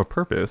does have a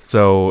purpose.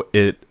 So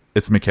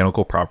its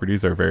mechanical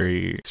properties are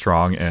very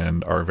strong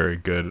and are very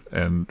good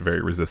and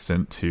very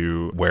resistant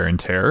to wear and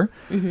tear.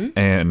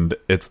 And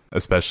it's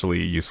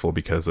especially useful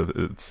because of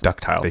its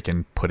ductile. They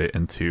can put it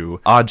into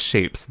odd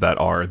shapes that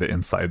are the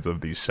insides of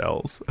these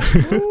shells.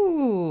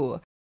 Ooh.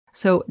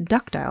 So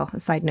ductile,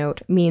 a side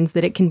note, means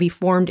that it can be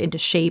formed into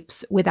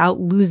shapes without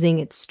losing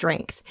its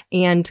strength.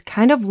 And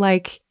kind of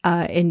like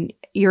an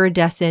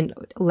iridescent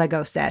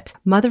Lego set,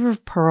 mother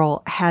of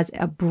pearl has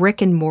a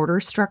brick and mortar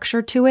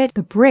structure to it.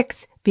 The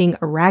bricks being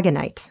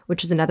aragonite,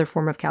 which is another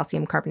form of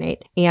calcium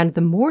carbonate. And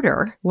the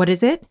mortar, what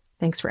is it?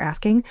 Thanks for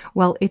asking.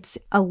 Well, it's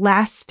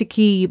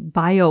elasticy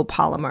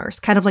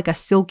biopolymers, kind of like a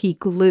silky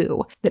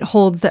glue that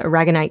holds the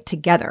aragonite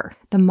together.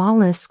 The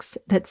mollusks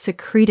that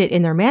secrete it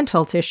in their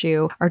mantle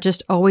tissue are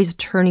just always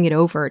turning it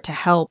over to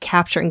help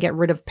capture and get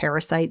rid of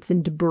parasites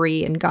and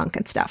debris and gunk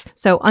and stuff.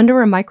 So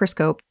under a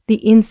microscope,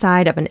 the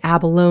inside of an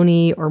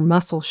abalone or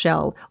mussel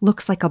shell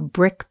looks like a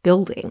brick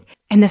building.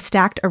 And the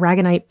stacked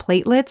aragonite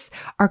platelets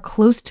are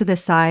close to the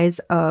size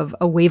of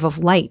a wave of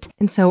light.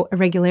 And so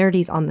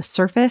irregularities on the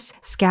surface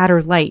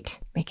scatter light,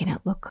 making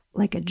it look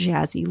like a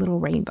jazzy little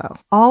rainbow.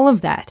 All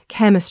of that,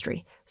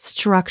 chemistry,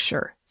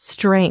 structure,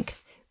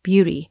 strength,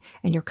 beauty,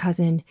 and your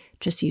cousin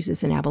just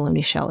uses an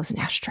abalone shell as an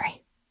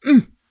ashtray.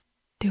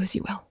 Do as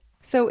you will.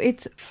 So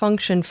it's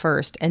function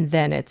first and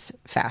then it's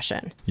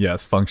fashion.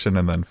 Yes, function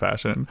and then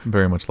fashion.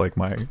 Very much like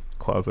my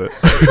closet.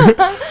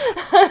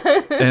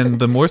 And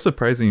the more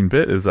surprising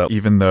bit is that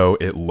even though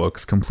it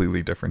looks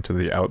completely different to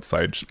the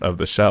outside of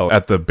the shell,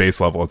 at the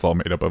base level, it's all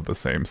made up of the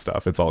same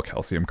stuff. It's all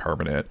calcium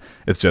carbonate.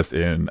 It's just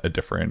in a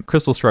different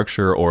crystal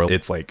structure, or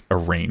it's like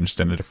arranged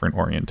in a different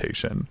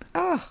orientation.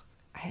 Oh,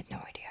 I had no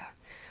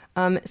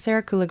idea.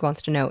 Sarah Kulig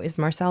wants to know, is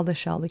Marcel the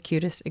shell the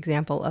cutest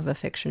example of a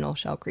fictional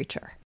shell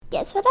creature?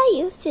 Guess what I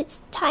used to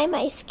tie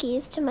my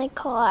skis to my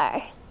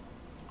car?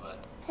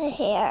 What? A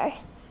hair.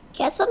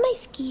 Guess what my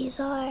skis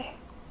are?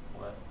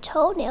 What?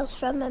 Toenails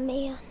from a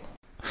man.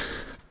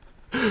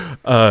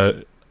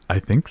 I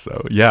think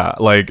so. Yeah,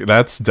 like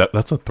that's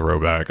a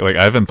throwback. Like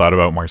I haven't thought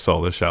about Marcel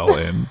the Shell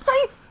in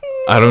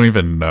I don't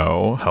even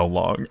know how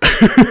long.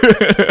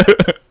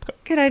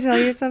 Can I tell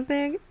you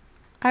something?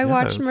 I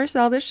watched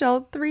Marcel the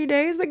Shell 3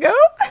 days ago.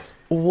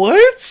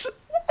 What?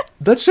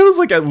 That show's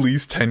like at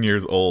least 10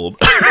 years old.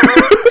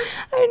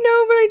 I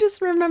know, but I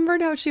just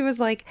remembered how she was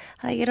like,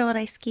 you know what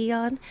I ski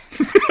on?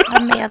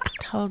 A man's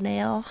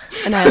toenail.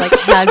 And I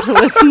had to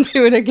listen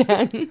to it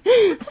again.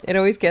 It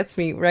always gets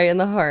me right in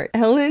the heart.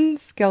 Ellen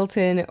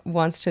Skelton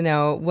wants to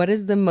know, what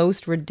is the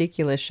most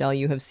ridiculous shell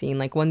you have seen?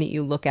 Like one that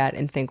you look at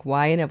and think,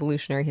 why in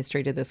evolutionary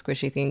history did this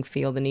squishy thing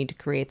feel the need to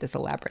create this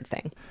elaborate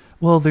thing?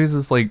 Well, there's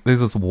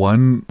this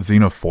one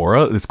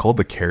Xenophora. It's called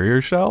the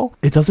carrier shell.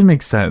 It doesn't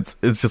make sense.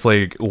 It's just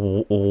like,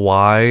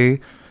 why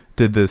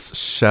did this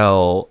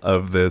shell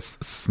of this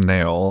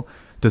snail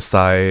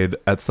decide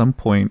at some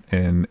point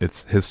in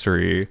its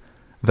history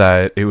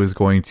that it was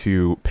going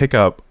to pick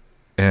up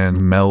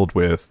and meld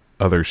with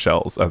other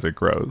shells as it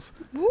grows?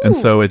 Ooh. And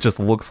so it just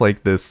looks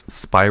like this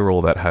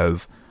spiral that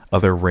has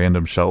other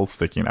random shells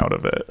sticking out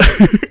of it.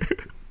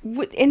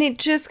 And it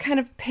just kind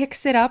of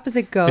picks it up as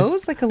it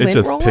goes, like a lint roller?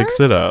 It just picks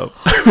it up.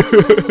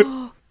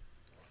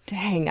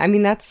 Dang. I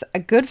mean, that's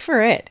good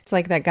for it. It's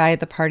like that guy at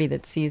the party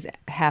that sees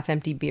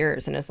half-empty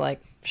beers and is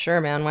like,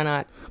 sure, man, why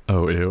not?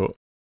 Oh, ew.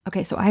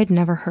 Okay, so I had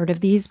never heard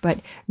of these,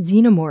 but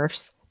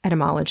xenomorphs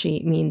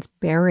etymology means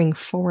bearing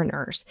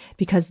foreigners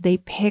because they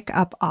pick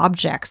up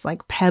objects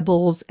like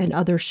pebbles and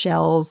other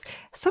shells,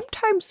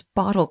 sometimes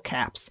bottle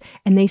caps,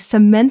 and they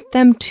cement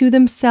them to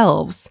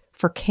themselves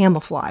for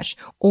camouflage.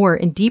 Or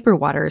in deeper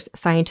waters,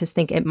 scientists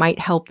think it might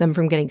help them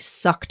from getting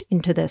sucked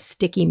into the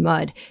sticky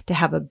mud to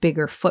have a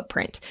bigger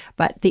footprint.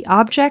 But the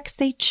objects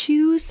they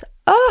choose,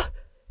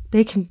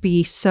 they can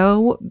be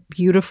so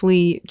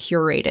beautifully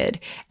curated.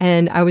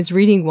 And I was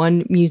reading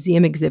one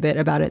museum exhibit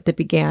about it that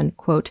began,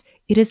 quote,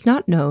 "It is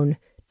not known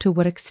to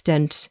what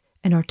extent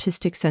an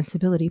artistic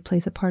sensibility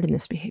plays a part in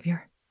this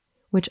behavior."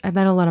 Which I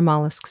bet a lot of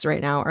mollusks right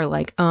now are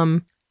like,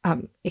 pardon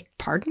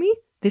me?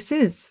 This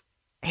is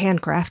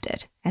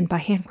handcrafted. And by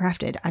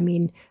handcrafted, I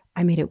mean,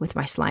 I made it with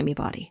my slimy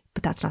body,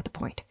 but that's not the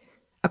point.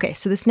 Okay,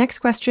 so this next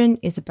question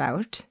is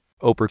about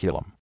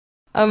operculum.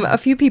 A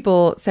few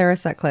people, Sarah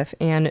Sutcliffe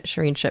and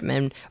Shireen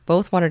Shipman,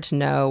 both wanted to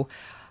know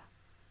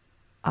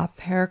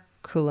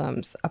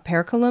operculums.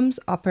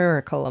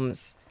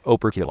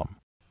 Operculum.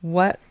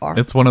 What are...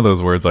 It's one of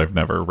those words I've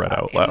never read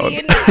out loud. I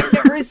mean, I've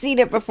never seen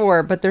it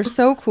before, but they're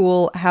so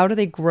cool. How do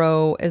they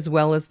grow as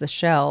well as the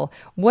shell?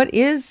 What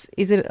is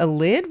it a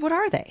lid? What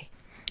are they?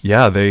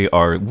 Yeah, they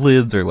are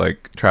lids or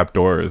like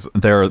trapdoors.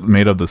 They're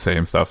made of the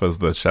same stuff as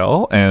the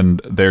shell,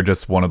 and they're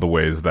just one of the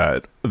ways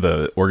that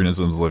the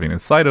organisms living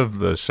inside of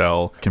the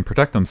shell can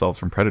protect themselves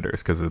from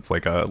predators, because it's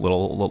like a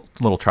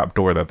little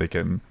trapdoor that they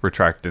can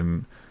retract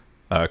and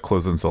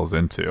close themselves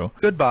into.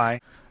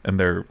 Goodbye. And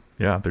they're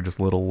just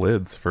little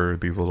lids for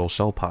these little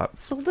shell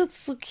pots. Oh, that's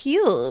so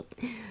cute.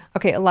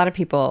 Okay, a lot of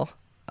people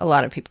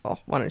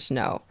wanted to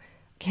know,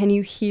 can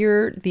you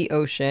hear the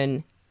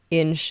ocean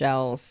in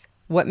shells?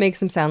 What makes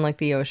them sound like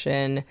the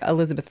ocean?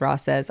 Elizabeth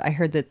Ross says, I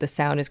heard that the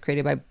sound is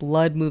created by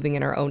blood moving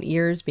in our own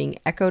ears, being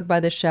echoed by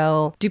the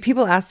shell. Do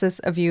people ask this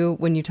of you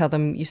when you tell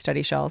them you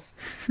study shells?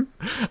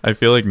 I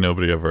feel like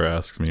nobody ever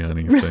asks me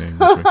anything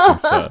that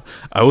makes me sad.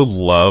 I would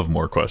love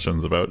more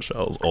questions about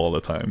shells all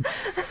the time.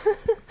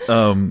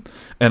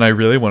 And I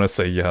really want to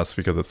say yes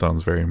because it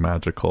sounds very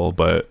magical,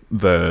 but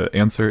the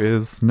answer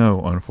is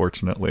no,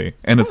 unfortunately.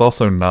 And it's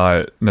also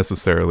not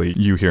necessarily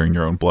you hearing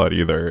your own blood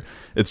either.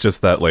 It's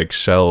just that like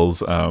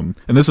shells, and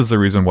this is the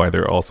reason why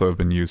there also have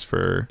been used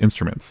for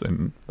instruments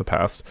in the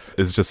past,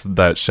 is just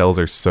that shells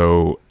are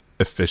so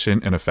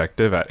efficient and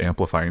effective at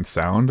amplifying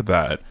sound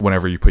that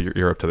whenever you put your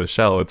ear up to the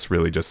shell, it's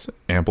really just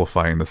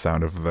amplifying the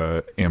sound of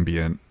the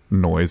ambient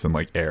noise and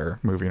like air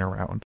moving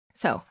around.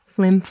 So,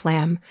 flim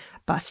flam.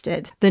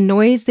 Busted. The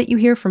noise that you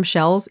hear from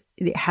shells,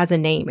 it has a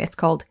name. It's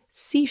called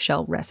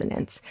seashell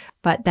resonance.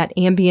 But that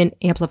ambient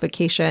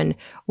amplification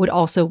would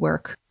also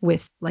work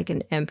with like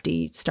an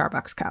empty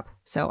Starbucks cup.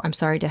 So I'm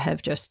sorry to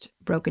have just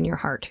broken your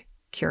heart.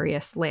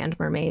 Curious land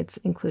mermaids,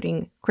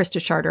 including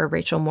Krista Charter,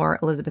 Rachel Moore,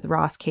 Elizabeth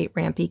Ross, Kate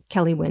Rampey,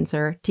 Kelly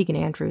Windsor, Tegan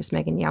Andrews,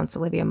 Megan Younce,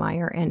 Olivia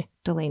Meyer, and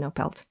Delano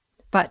Pelt.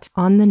 But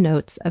on the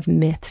notes of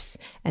myths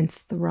and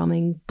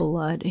thrumming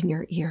blood in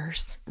your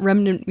ears,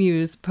 Remnant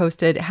Muse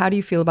posted, how do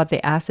you feel about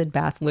the acid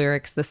bath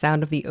lyrics? The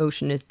sound of the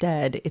ocean is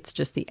dead. It's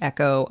just the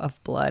echo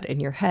of blood in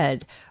your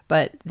head.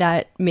 But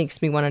that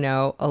makes me want to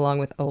know, along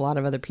with a lot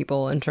of other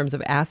people, in terms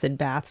of acid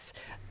baths,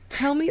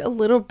 tell me a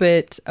little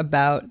bit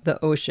about the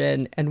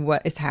ocean and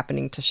what is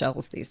happening to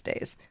shells these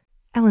days.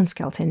 Ellen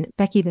Skelton,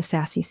 Becky the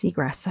Sassy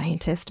Seagrass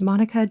Scientist,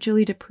 Monica,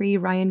 Julie Dupree,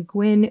 Ryan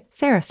Gwynn,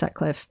 Sarah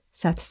Sutcliffe,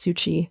 Seth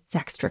Suchi,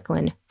 Zach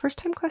Strickland,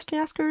 first-time question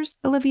askers,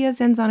 Olivia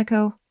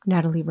Zanzonico,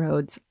 Natalie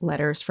Rhodes,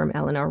 letters from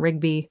Eleanor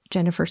Rigby,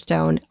 Jennifer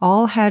Stone,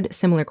 all had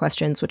similar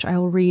questions, which I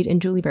will read in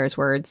Julie Bear's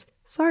words.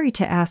 Sorry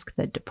to ask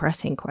the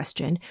depressing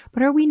question,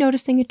 but are we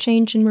noticing a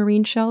change in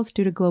marine shells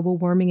due to global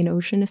warming and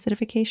ocean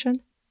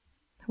acidification?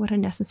 What a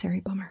necessary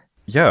bummer.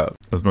 Yeah,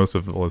 as most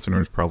of the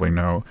listeners probably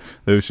know,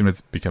 the ocean is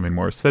becoming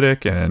more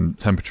acidic and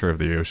temperature of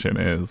the ocean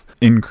is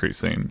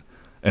increasing.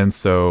 And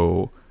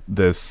so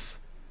this,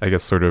 I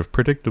guess, sort of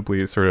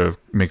predictably sort of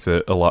makes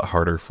it a lot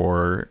harder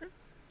for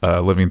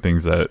living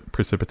things that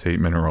precipitate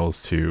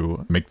minerals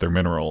to make their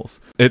minerals.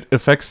 It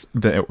affects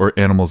the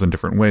animals in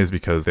different ways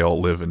because they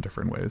all live in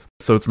different ways.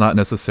 So it's not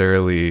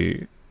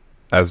necessarily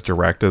as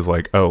direct as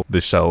like, oh,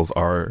 the shells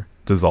are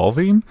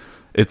dissolving.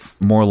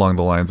 It's more along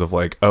the lines of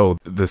like, oh,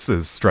 this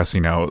is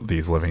stressing out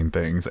these living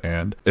things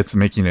and it's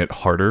making it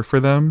harder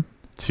for them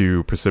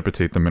to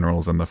precipitate the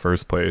minerals in the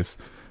first place.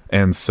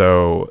 And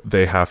so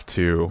they have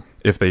to,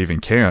 if they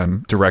even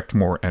can, direct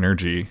more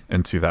energy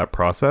into that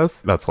process.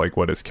 That's like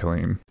what is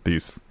killing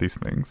these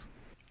things.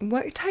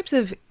 What types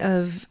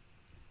of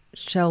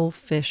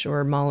shellfish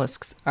or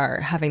mollusks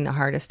are having the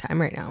hardest time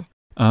right now?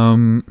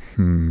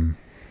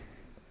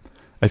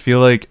 I feel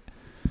like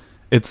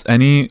it's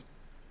any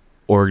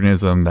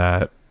organism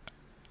that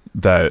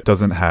that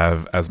doesn't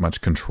have as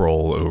much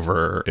control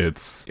over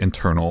its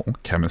internal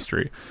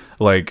chemistry.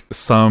 Like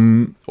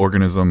some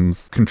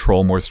organisms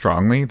control more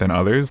strongly than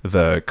others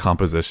the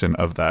composition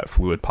of that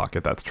fluid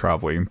pocket that's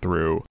traveling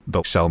through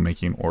the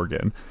shell-making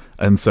organ.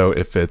 And so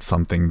if it's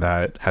something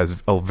that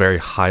has a very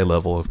high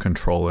level of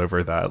control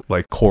over that,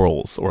 like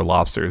corals or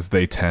lobsters,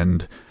 they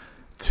tend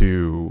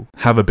to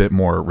have a bit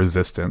more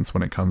resistance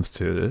when it comes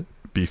to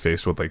be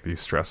faced with like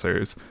these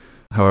stressors.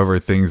 However,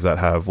 things that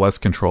have less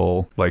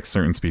control, like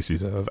certain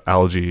species of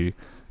algae,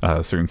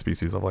 certain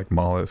species of like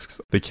mollusks,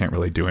 they can't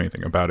really do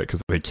anything about it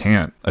because they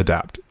can't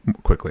adapt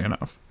quickly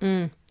enough.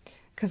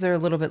 Because they're a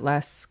little bit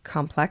less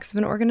complex of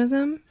an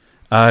organism?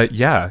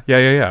 Yeah.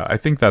 I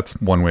think that's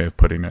one way of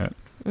putting it.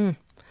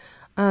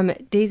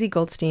 Daisy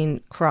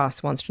Goldstein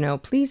Cross wants to know,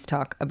 please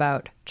talk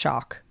about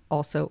chalk,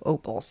 also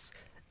opals.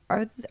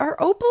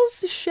 Are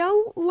opals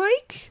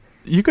shell-like?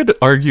 You could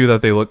argue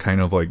that they look kind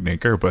of like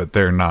nacre, but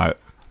they're not.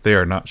 They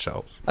are not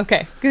shells.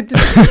 Okay, good to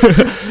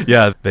know.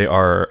 Yeah, they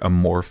are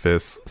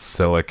amorphous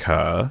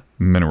silica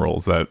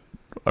minerals that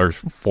are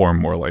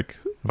formed more like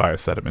via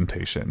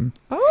sedimentation.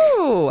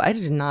 Oh, I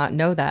did not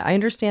know that. I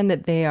understand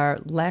that they are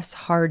less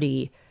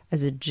hardy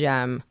as a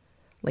gem.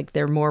 Like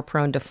they're more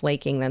prone to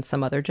flaking than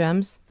some other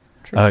gems.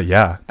 True?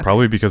 Yeah,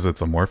 probably because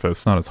it's amorphous,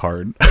 it's not as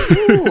hard.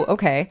 Ooh,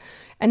 okay.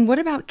 And what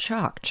about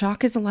chalk?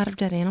 Chalk is a lot of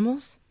dead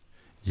animals?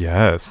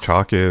 Yes,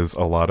 chalk is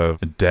a lot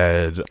of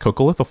dead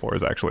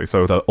coccolithophores, actually.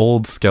 So the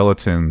old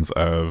skeletons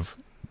of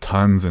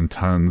tons and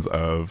tons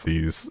of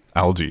these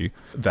algae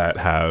that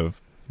have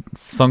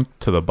sunk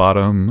to the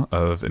bottom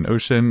of an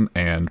ocean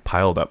and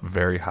piled up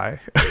very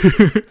high.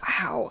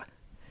 Wow.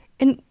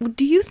 And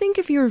do you think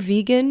if you're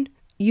vegan,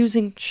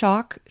 using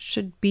chalk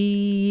should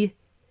be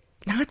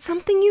not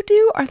something you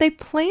do? Are they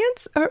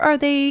plants or are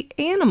they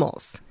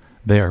animals?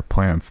 They are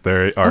plants.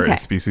 They are Okay. a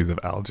species of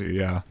algae,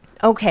 yeah.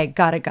 Okay,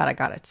 got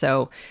it.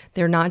 So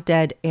they're not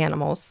dead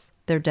animals,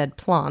 they're dead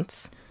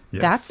plants.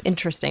 Yes. That's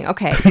interesting.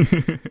 Okay.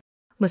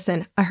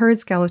 Listen, I heard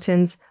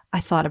skeletons, I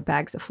thought of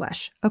bags of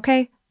flesh.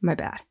 Okay, my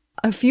bad.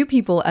 A few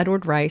people,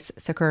 Edward Rice,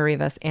 Sakura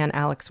Rivas, and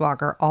Alex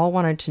Walker, all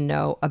wanted to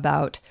know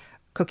about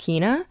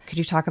coquina. Could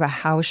you talk about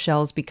how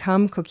shells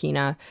become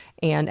coquina?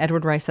 And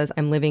Edward Rice says,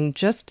 I'm living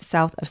just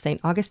south of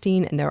St.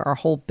 Augustine, and there are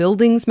whole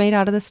buildings made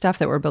out of this stuff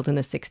that were built in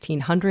the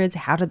 1600s.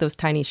 How did those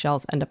tiny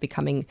shells end up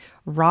becoming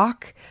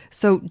rock?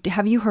 So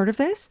have you heard of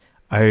this?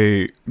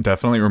 I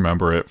definitely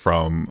remember it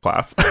from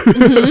class.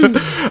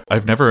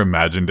 I've never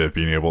imagined it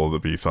being able to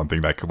be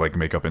something that could like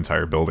make up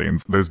entire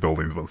buildings. Those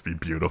buildings must be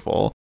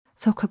beautiful.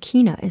 So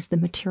coquina is the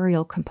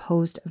material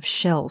composed of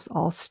shells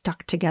all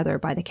stuck together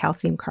by the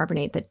calcium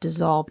carbonate that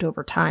dissolved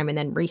over time and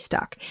then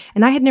restuck.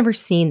 And I had never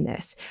seen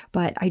this,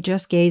 but I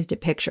just gazed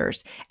at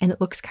pictures, and it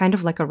looks kind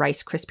of like a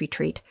Rice Krispie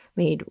treat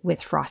made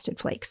with frosted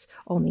flakes,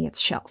 only it's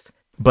shells.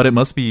 But it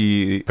must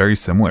be very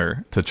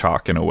similar to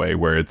chalk in a way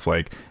where it's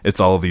like,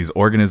 it's all of these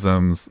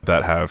organisms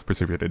that have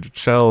precipitated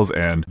shells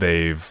and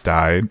they've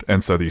died.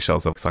 And so these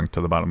shells have sunk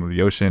to the bottom of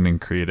the ocean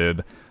and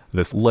created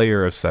this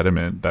layer of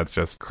sediment that's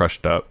just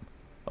crushed up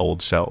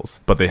old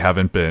shells, but they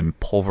haven't been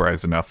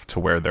pulverized enough to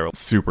where they're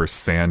super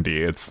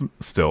sandy. It's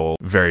still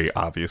very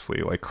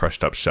obviously like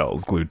crushed up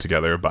shells glued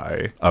together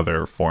by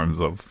other forms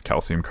of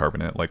calcium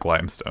carbonate like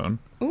limestone.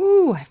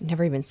 Ooh, I've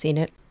never even seen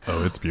it.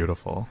 Oh, it's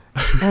beautiful.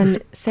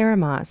 And Sarah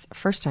Maas,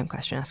 first time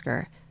question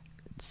asker,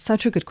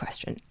 such a good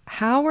question.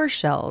 How are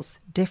shells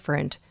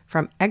different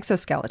from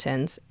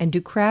exoskeletons? And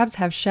do crabs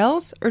have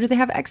shells or do they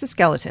have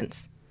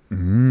exoskeletons?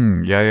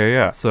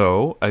 Yeah.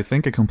 So I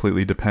think it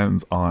completely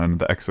depends on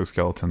the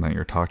exoskeleton that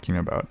you're talking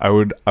about. I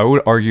would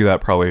argue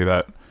that probably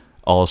that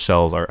all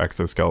shells are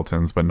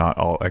exoskeletons, but not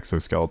all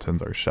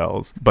exoskeletons are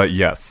shells. But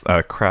yes,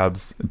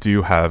 crabs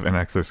do have an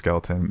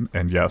exoskeleton,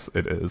 and yes,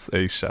 it is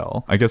a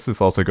shell. I guess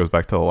this also goes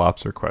back to the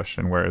lobster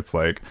question, where it's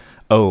like,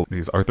 oh,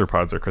 these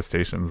arthropods or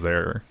crustaceans,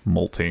 they're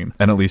molting.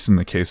 And at least in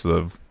the case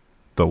of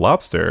the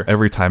lobster,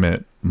 every time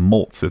it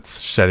molts, it's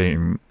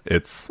shedding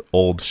its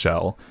old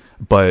shell.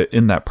 But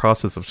in that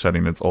process of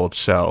shedding its old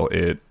shell,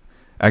 it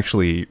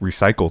actually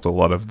recycles a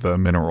lot of the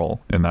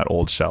mineral in that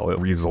old shell. It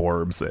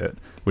resorbs it,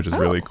 which is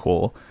really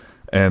cool.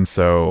 And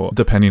so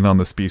depending on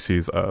the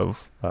species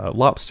of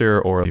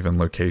lobster or even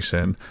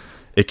location,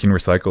 it can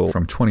recycle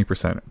from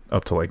 20%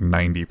 up to like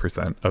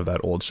 90% of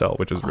that old shell,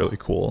 which is really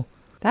cool.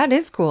 That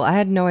is cool. I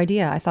had no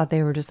idea. I thought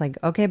they were just like,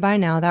 okay, bye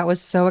now. That was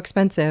so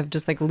expensive.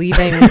 Just like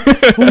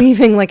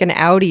leaving like an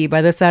Audi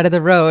by the side of the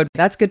road.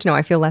 That's good to know.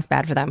 I feel less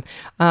bad for them.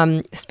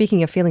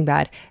 Speaking of feeling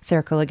bad,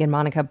 Sarah Kulig and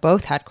Monica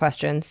both had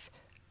questions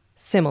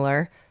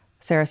similar.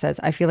 Sarah says,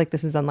 I feel like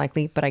this is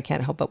unlikely, but I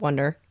can't help but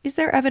wonder, is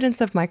there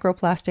evidence of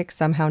microplastics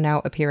somehow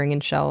now appearing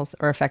in shells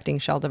or affecting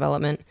shell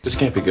development? This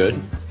can't be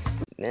good.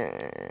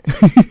 I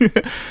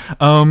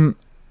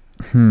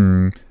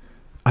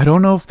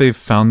don't know if they've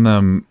found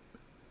them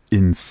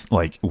in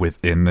like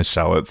within the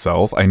shell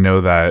itself. I know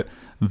that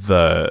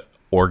the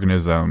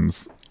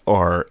organisms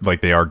are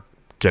like, they are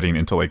getting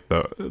into like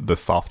the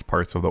soft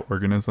parts of the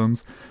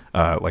organisms,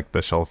 like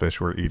the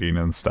shellfish we're eating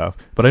and stuff.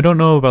 But I don't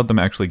know about them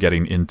actually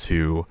getting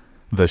into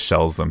the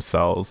shells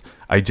themselves.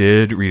 I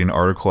did read an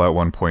article at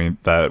one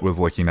point that was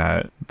looking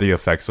at the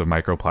effects of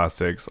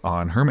microplastics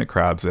on hermit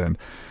crabs, and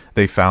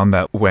they found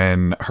that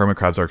when hermit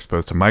crabs are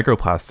exposed to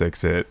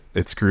microplastics,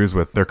 it screws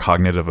with their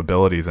cognitive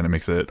abilities and it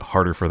makes it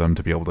harder for them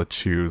to be able to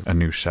choose a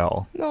new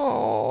shell.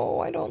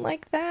 No, I don't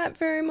like that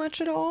very much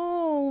at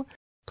all.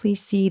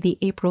 Please see the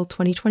April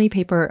 2020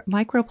 paper,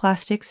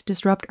 Microplastics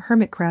Disrupt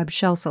Hermit Crab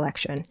Shell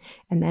Selection,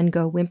 and then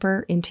go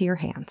whimper into your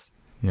hands.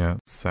 Yeah,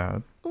 it's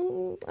sad.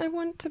 Oh, I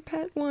want to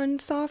pet one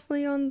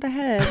softly on the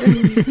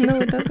head. No,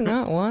 it does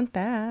not want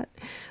that.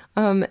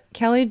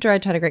 Kelly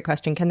Dredge had a great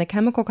question. Can the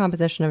chemical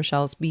composition of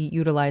shells be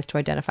utilized to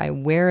identify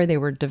where they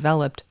were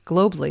developed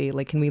globally?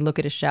 Like, can we look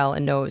at a shell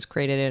and know it was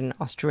created in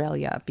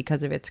Australia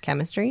because of its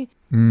chemistry?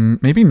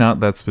 Maybe not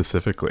that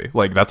specifically.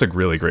 Like, that's a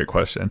really great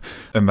question.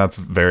 And that's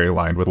very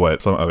aligned with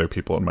what some other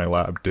people in my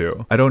lab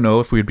do. I don't know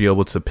if we'd be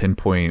able to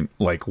pinpoint,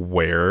 like,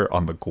 where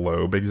on the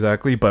globe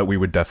exactly, but we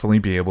would definitely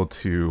be able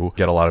to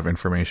get a lot of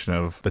information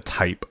of the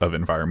type of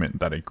environment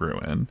that it grew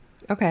in.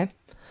 Okay.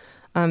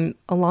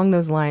 Along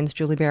those lines,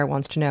 Julie Bear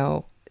wants to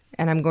know,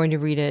 and I'm going to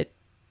read it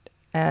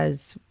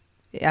as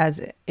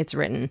it's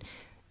written.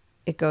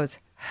 It goes,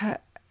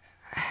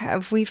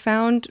 have we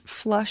found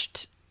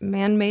flushed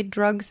man-made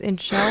drugs in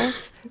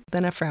shells?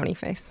 Then a frowny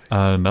face.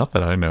 Not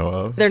that I know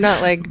of. They're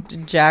not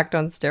like jacked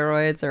on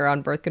steroids or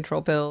on birth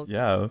control pills.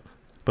 Yeah,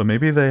 but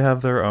maybe they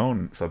have their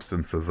own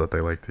substances that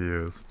they like to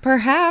use.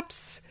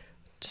 Perhaps.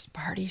 Just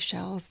party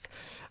shells.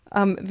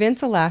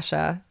 Vince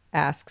Alasha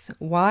asks,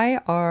 why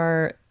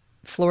are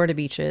Florida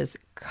beaches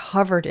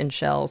covered in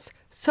shells?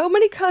 So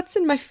many cuts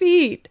in my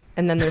feet.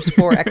 And then there's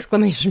 4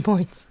 exclamation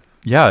points.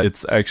 Yeah,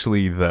 it's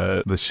actually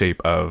the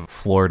shape of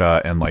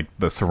Florida and like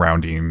the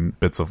surrounding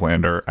bits of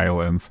land or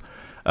islands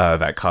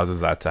that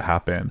causes that to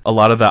happen. A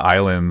lot of the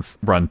islands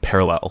run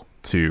parallel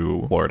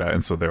to Florida,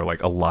 and so they're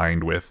like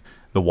aligned with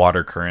the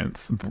water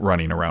currents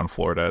running around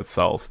Florida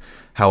itself.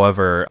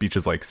 However,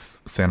 beaches like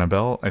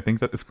Sanibel, I think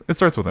that it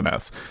starts with an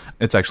S.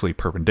 It's actually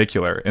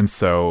perpendicular, and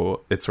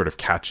so it sort of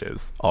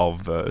catches all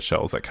of the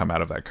shells that come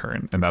out of that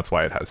current, and that's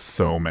why it has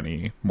so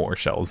many more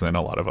shells than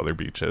a lot of other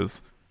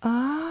beaches.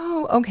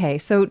 Oh, okay.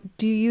 So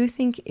do you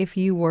think if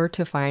you were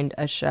to find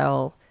a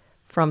shell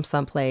from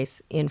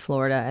someplace in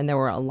Florida and there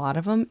were a lot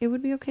of them, it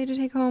would be okay to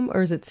take home?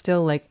 Or is it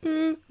still like,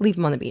 leave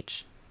them on the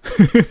beach?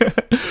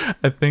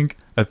 I think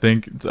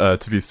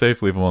to be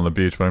safe, leave them on the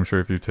beach, but I'm sure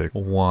if you take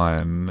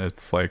one,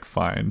 it's like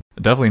fine.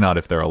 Definitely not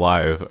if they're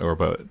alive,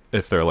 but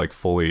if they're like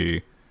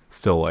fully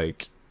still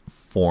like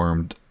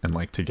formed and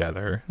like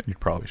together, you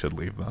probably should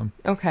leave them.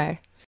 Okay.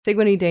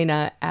 Sigwini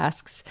Dana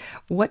asks,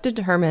 what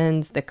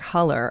determines the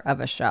color of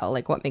a shell?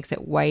 Like what makes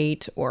it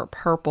white or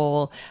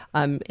purple?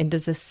 And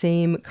does the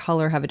same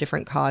color have a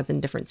different cause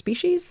in different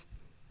species?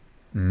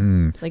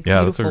 Like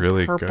yeah, that's a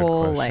really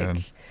purple, good question.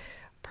 Like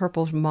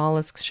purple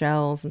mollusk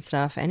shells and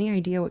stuff. Any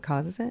idea what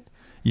causes it?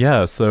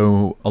 Yeah,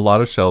 so a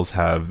lot of shells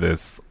have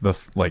the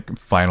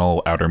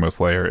final outermost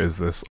layer is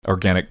this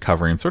organic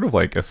covering, sort of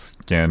like a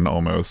skin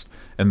almost,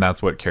 and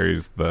that's what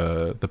carries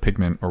the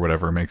pigment or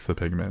whatever makes the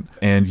pigment.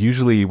 And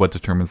usually what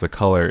determines the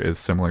color is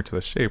similar to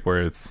the shape,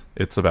 where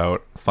it's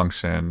about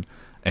function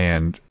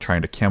and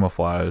trying to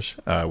camouflage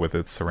with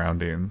its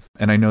surroundings.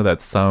 And I know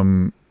that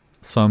some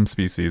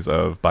species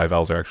of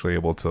bivalves are actually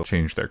able to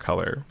change their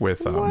color with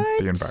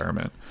the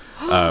environment,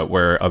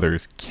 where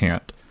others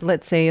can't.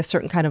 Let's say a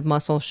certain kind of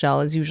mussel shell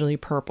is usually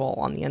purple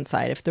on the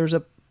inside. If there's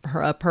a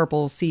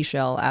purple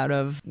seashell out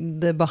of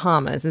the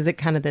Bahamas, is it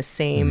kind of the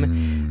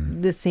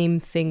same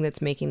thing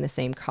that's making the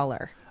same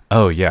color?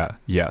 Oh yeah,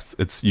 yes.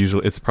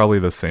 It's probably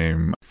the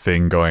same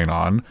thing going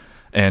on.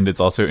 And it's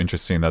also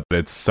interesting that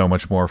it's so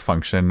much more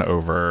function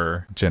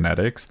over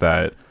genetics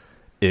that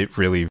it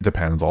really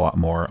depends a lot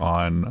more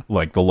on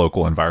like the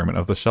local environment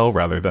of the shell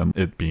rather than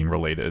it being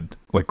related,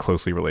 like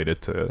closely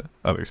related to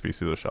other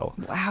species of shell.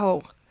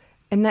 Wow.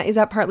 And is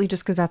that partly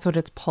just because that's what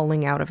it's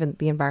pulling out of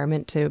the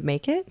environment to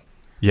make it?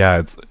 Yeah,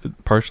 it's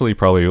partially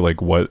probably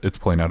like what it's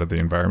pulling out of the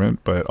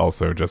environment, but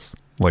also just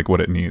like what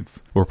it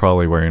needs. We're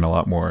probably wearing a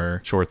lot more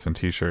shorts and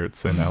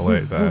t-shirts in LA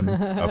than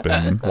up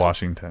in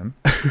Washington.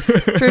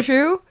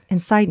 True.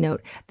 And side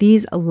note,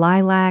 these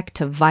lilac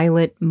to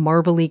violet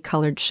marbly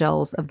colored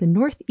shells of the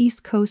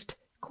northeast coast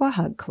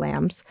quahog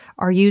clams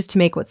are used to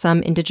make what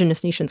some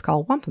indigenous nations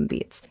call wampum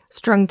beads,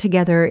 strung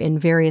together in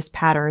various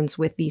patterns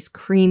with these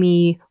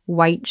creamy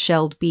white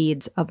shelled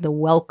beads of the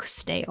whelk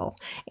stale.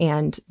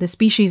 And the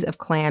species of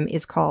clam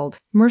is called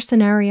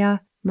Mercenaria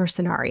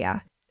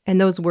mercenaria. And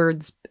those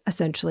words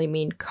essentially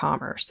mean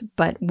commerce.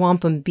 But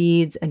wampum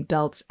beads and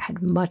belts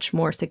had much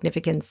more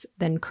significance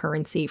than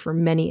currency for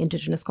many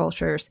indigenous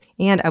cultures.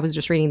 And I was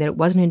just reading that it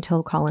wasn't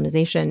until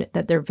colonization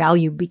that their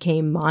value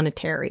became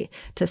monetary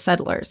to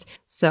settlers.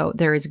 So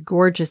there is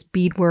gorgeous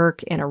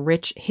beadwork and a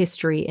rich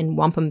history in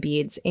wampum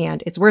beads,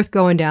 and it's worth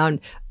going down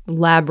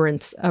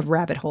labyrinths of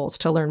rabbit holes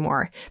to learn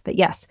more. But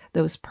yes,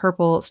 those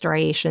purple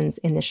striations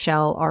in the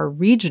shell are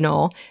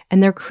regional,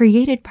 and they're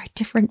created by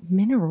different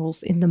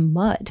minerals in the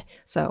mud.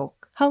 So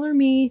color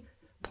me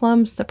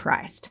plum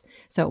surprised.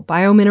 So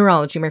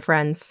biomineralogy, my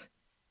friends,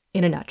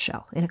 in a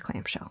nutshell, in a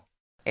clamshell.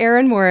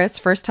 Aaron Morris,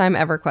 first time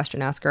ever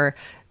question asker,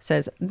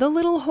 says, the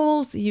little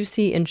holes you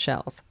see in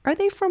shells, are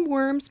they from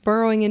worms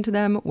burrowing into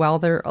them while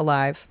they're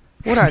alive?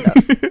 What are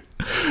those?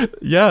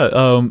 Yeah,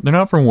 they're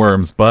not from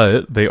worms,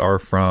 but they are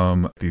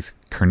from these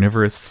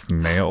carnivorous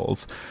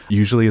snails.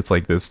 Usually it's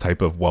like this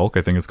type of whelk.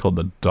 I think it's called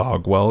the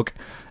dog whelk.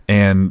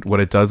 And what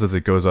it does is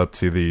it goes up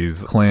to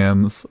these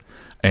clams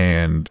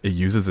and it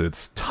uses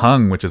its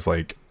tongue, which is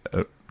like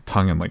a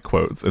tongue in like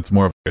quotes. It's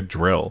more of like a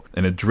drill.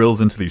 And it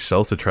drills into these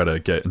shells to try to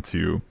get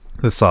into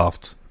the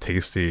soft,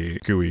 tasty,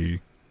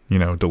 gooey,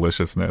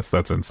 deliciousness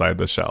that's inside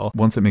the shell.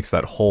 Once it makes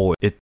that hole,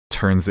 it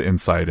turns the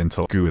inside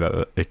into goo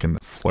that it can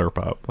slurp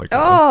up like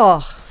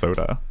a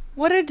soda.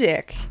 What a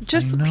dick.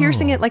 Just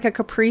piercing it like a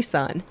Capri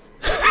Sun.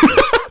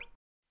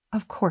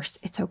 Of course,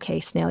 it's okay,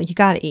 Snail. You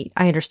gotta eat.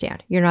 I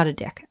understand. You're not a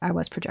dick. I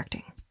was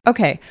projecting.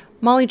 Okay,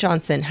 Molly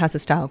Johnson has a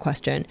style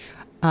question,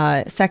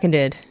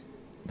 seconded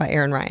by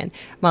Aaron Ryan.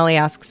 Molly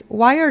asks,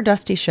 why are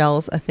dusty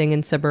shells a thing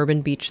in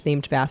suburban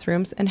beach-themed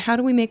bathrooms, and how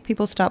do we make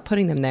people stop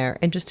putting them there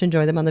and just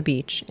enjoy them on the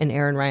beach? And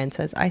Aaron Ryan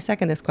says, I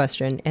second this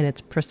question, and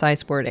it's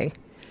precise wording.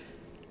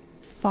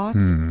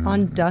 Thoughts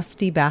on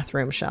dusty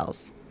bathroom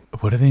shells?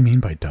 What do they mean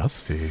by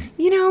dusty?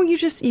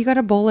 You got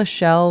a bowl of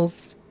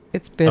shells.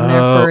 It's been there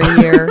for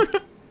a year.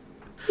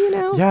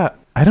 Yeah,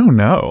 I don't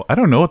know. I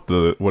don't know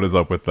what is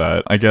up with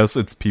that. I guess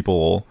it's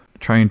people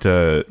trying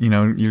to,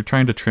 you're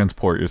trying to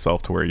transport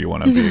yourself to where you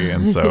want to be.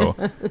 And so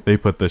they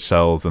put the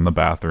shells in the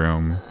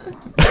bathroom.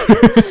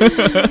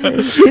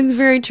 It's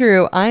very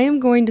true. I am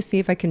going to see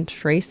if I can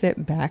trace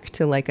it back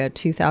to like a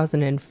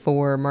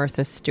 2004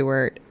 Martha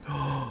Stewart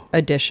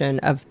edition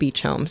of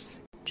Beach Homes.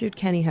 Jude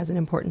Kenny has an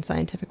important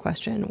scientific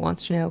question.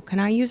 Wants to know, can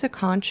I use a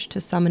conch to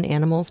summon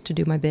animals to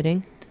do my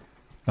bidding?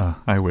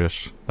 I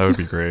wish. That would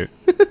be great.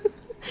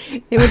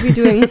 They would be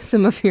doing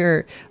some of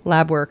your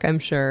lab work, I'm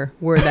sure,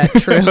 were that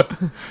true.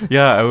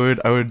 Yeah, I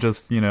would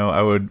just,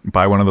 I would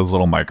buy one of those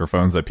little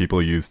microphones that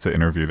people use to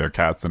interview their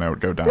cats, and I would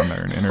go down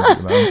there and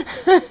interview them.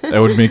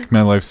 That would make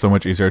my life so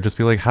much easier. I'd just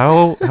be like,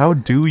 how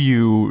do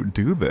you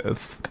do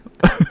this?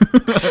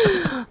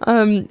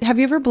 Have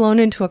you ever blown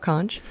into a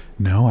conch?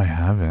 No, I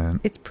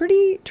haven't. It's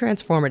pretty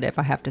transformative,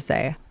 I have to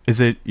say. Is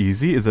it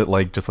easy? Is it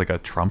like just like a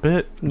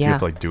trumpet? Yeah. Do you have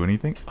to like do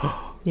anything?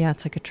 Yeah,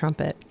 it's like a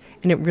trumpet.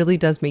 And it really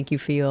does make you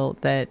feel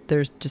that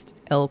there's just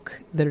elk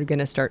that are going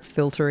to start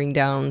filtering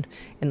down,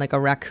 and like a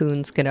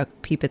raccoon's going to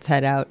peep its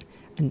head out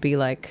and be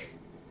like,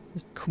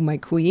 my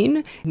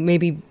queen.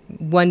 Maybe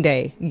one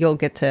day you'll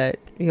get to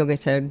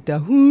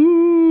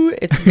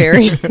it's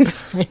very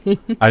exciting.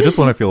 I just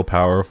want to feel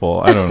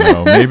powerful. I don't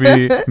know.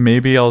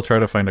 Maybe I'll try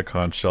to find a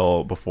conch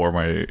shell before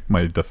my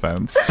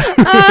defense.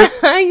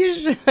 You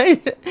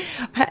should.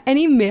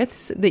 Any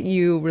myths that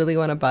you really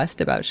want to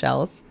bust about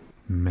shells?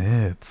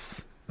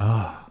 Myths.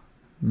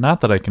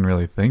 Not that I can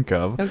really think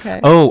of. Okay.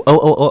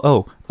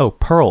 Oh,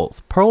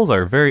 pearls. Pearls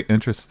are very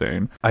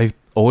interesting. I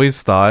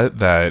always thought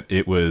that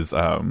it was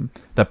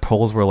that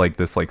pearls were like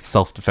this like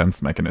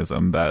self-defense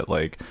mechanism that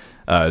like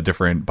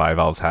different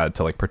bivalves had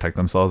to like protect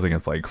themselves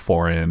against like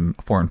foreign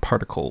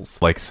particles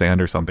like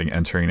sand or something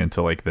entering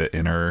into like the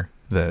inner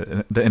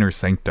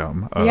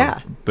sanctum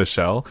of the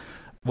shell.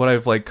 What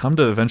I've like come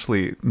to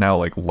eventually now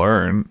like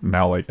learn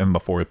now like in the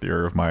 4th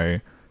year of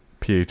my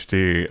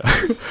PhD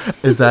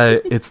is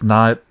that it's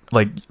not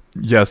like,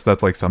 yes,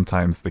 that's like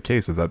sometimes the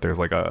case is that there's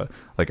like a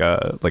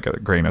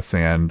grain of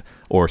sand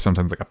or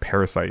sometimes like a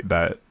parasite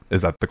that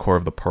is at the core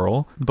of the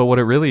pearl. But what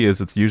it really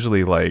is, it's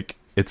usually like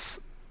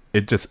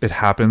it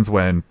happens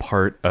when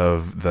part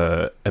of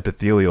the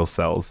epithelial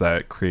cells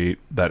that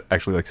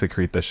actually like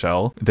secrete the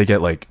shell, they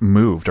get like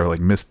moved or like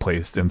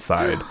misplaced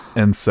inside.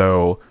 And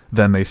so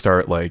then they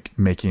start like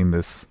making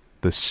this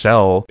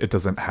shell. It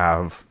doesn't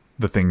have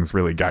the things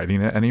really guiding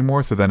it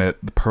anymore, so then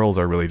the pearls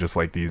are really just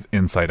like these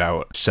inside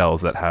out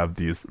shells that have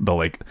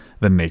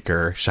the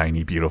nacre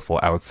shiny beautiful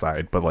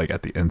outside, but like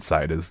at the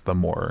inside is the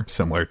more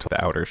similar to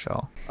the outer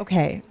shell.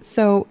 Okay,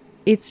 so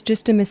it's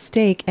just a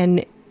mistake,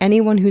 and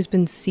anyone who's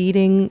been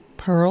seeding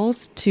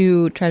pearls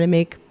to try to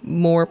make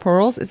more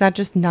pearls, is that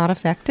just not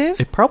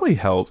effective? It probably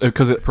helps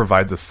because it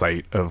provides a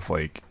site of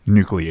like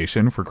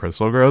nucleation for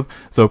crystal growth,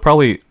 so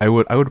probably I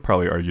would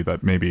probably argue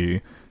that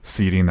maybe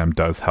seeding them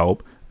does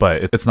help,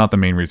 but it's not the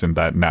main reason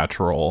that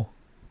natural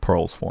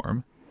pearls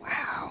form.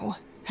 Wow.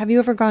 Have you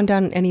ever gone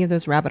down any of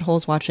those rabbit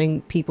holes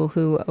watching people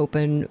who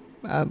open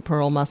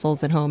pearl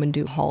mussels at home and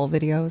do haul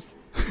videos?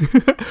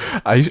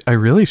 I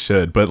really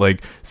should, but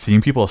like seeing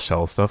people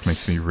shell stuff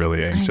makes me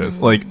really anxious.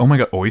 Like, oh my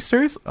god,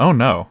 oysters? Oh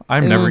no,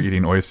 I'm never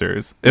eating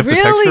oysters. If the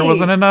texture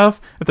wasn't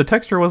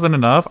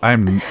enough,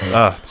 I'm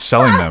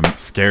shelling them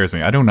scares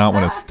me. I do not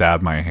want to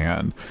stab my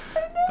hand.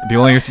 The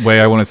only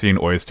way I want to see an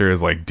oyster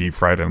is like deep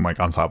fried and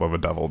like on top of a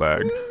deviled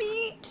egg.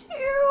 Me too.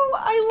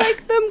 I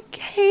like them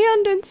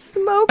canned and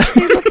smoked.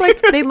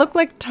 They look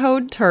like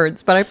toad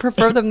turds, but I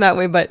prefer them that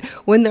way. But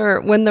when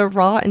they're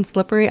raw and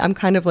slippery, I'm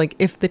kind of like,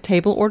 if the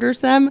table orders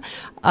them,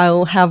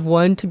 I'll have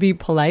one to be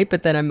polite,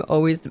 but then I'm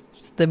always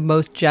the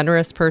most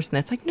generous person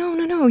that's like,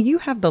 no, you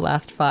have the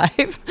last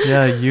 5.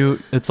 Yeah,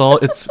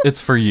 it's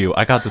for you.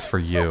 I got this for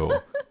you.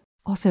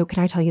 Also,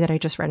 can I tell you that I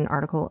just read an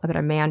article about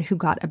a man who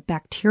got a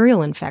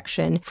bacterial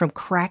infection from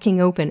cracking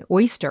open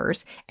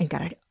oysters and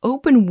got an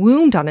open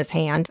wound on his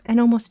hand and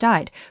almost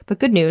died. But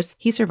good news,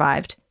 he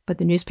survived. But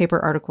the newspaper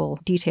article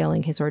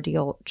detailing his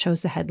ordeal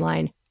chose the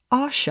headline,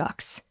 "Aw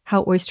shucks,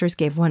 how oysters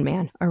gave one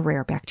man a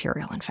rare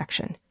bacterial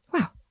infection."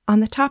 Wow,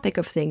 on the topic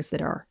of things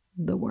that are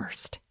the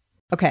worst.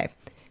 Okay,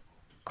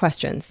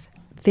 questions.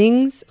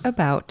 Things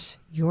about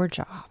your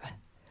job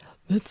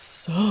that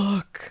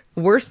suck.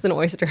 Worse than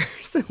oysters.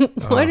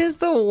 What is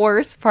the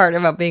worst part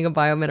about being a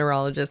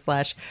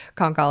biomineralogist /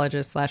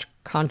 conchologist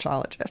 /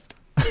 conchologist?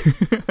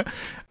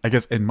 I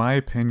guess in my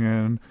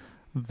opinion,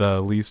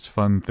 the least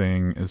fun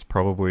thing is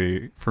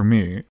probably, for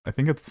me, I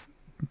think it's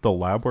the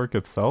lab work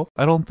itself.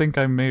 I don't think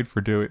I'm made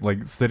for doing,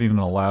 like, sitting in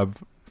a lab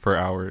for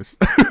hours.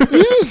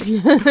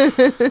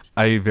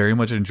 I very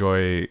much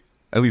enjoy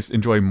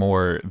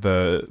more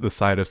the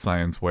side of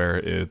science where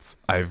it's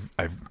I've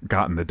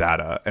gotten the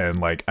data and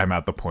like I'm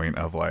at the point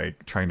of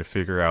like trying to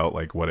figure out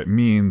like what it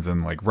means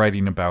and like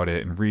writing about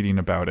it and reading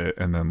about it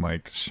and then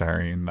like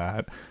sharing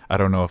that. I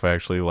don't know if I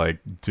actually like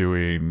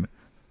doing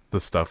the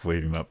stuff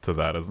leading up to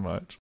that as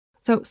much.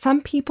 So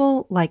some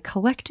people like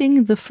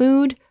collecting the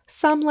food,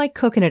 some like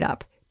cooking it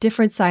up.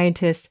 Different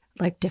scientists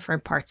like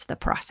different parts of the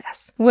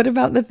process. What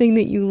about the thing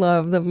that you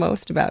love the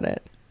most about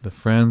it? The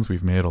friends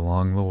we've made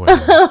along the way.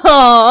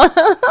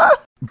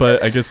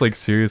 But I guess, like,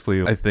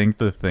 seriously, I think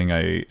the thing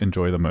I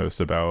enjoy the most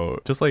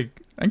about just,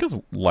 like, I guess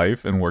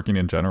life and working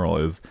in general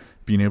is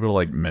being able to,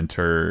 like,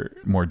 mentor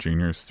more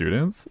junior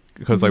students.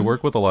 Because I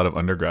work with a lot of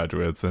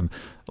undergraduates and,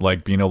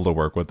 like, being able to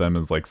work with them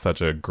is, like,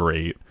 such a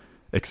great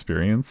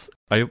experience.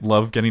 I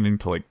love getting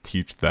to like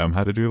teach them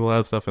how to do the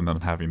lab stuff and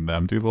then having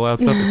them do the lab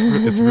stuff.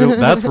 It's real.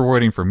 That's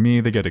rewarding for me.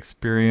 They get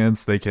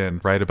experience. They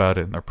can write about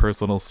it in their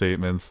personal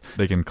statements.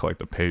 They can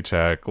collect a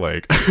paycheck.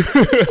 Like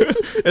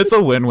it's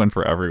a win-win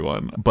for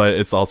everyone. But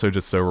it's also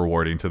just so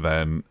rewarding to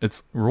then.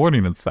 It's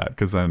rewarding and sad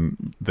because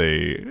then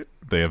they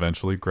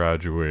eventually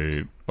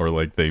graduate or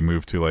like they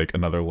move to like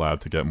another lab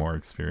to get more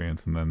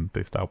experience and then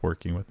they stop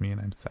working with me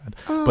and I'm sad.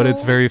 Aww. But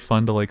it's very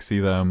fun to like see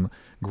them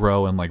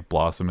grow and like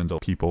blossom into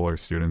people or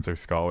students or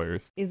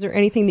scholars. Is there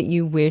anything that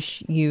you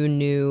wish you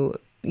knew,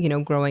 you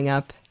know, growing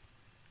up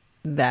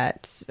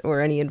that,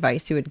 or any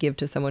advice you would give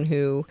to someone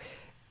who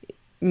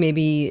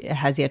maybe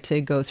has yet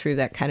to go through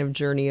that kind of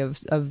journey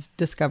of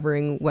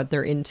discovering what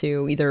they're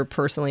into, either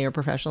personally or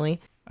professionally?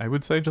 I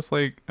would say just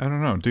like, I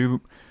don't know,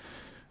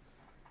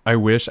 I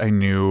wish I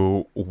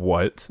knew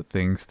what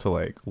things to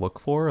like look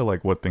for, or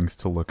like what things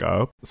to look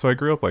up. So I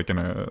grew up like in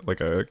a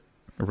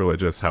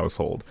religious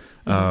household.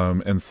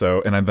 And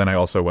then I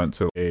also went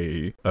to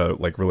a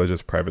like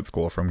religious private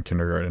school from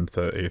kindergarten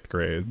to 8th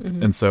grade.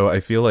 And so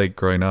I feel like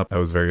growing up, I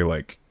was very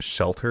like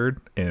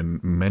sheltered in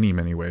many,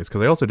 many ways.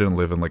 Cause I also didn't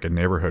live in like a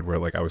neighborhood where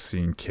like I was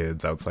seeing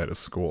kids outside of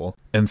school.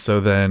 And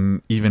so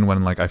then even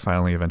when like I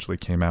finally eventually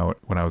came out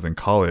when I was in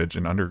college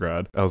and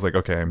undergrad, I was like,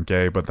 okay, I'm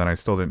gay. But then I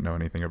still didn't know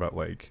anything about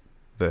like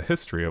the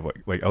history of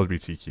like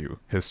LGBTQ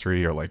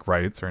history or like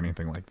rights or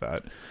anything like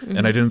that.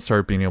 And I didn't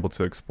start being able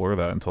to explore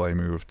that until I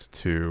moved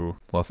to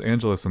Los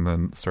Angeles and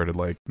then started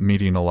like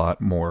meeting a lot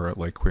more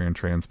like queer and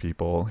trans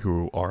people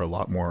who are a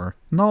lot more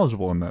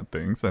knowledgeable in that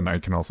things. And I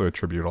can also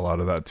attribute a lot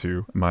of that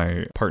to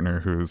my partner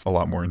who's a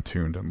lot more in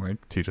tune and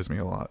like teaches me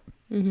a lot.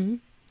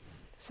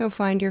 So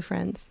find your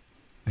friends.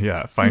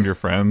 Yeah, find your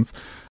friends.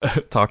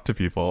 Talk to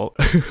people.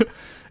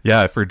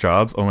 Yeah, for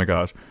jobs, oh my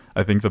gosh.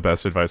 I think the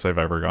best advice I've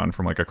ever gotten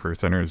from like a career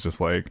center is just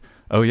like,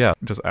 oh yeah,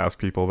 just ask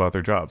people about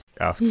their jobs.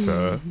 Ask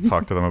to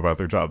talk to them about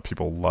their job.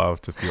 People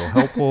love to feel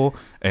helpful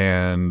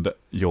and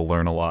you'll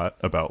learn a lot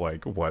about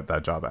like what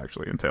that job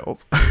actually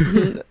entails.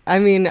 I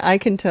mean, I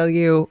can tell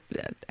you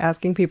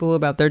asking people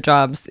about their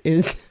jobs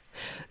is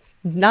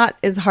not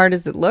as hard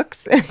as it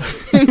looks.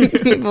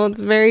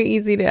 It's very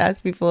easy to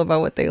ask people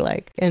about what they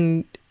like.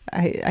 And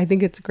I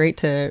think it's great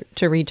to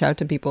reach out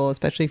to people,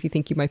 especially if you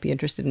think you might be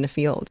interested in a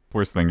field.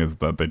 Worst thing is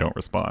that they don't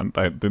respond.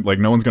 Like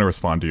no one's going to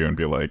respond to you and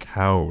be like,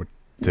 how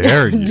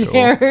dare you?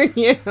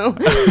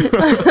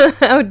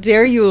 How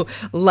dare you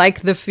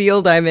like the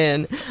field I'm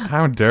in?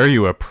 How dare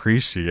you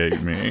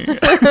appreciate me?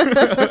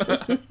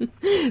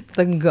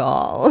 The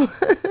gall.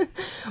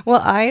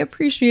 Well, I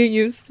appreciate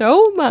you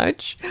so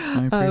much.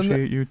 I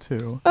appreciate you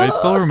too. I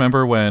still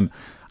remember when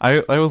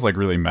I was like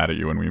really mad at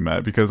you when we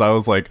met because I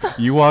was like,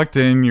 you walked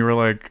in, you were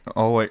like,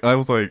 all like, I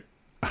was like,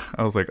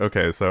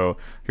 okay, so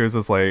here's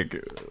this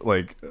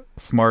like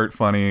smart,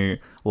 funny,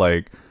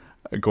 like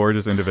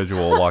gorgeous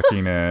individual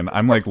walking in.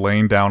 I'm like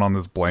laying down on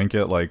this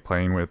blanket, like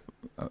playing with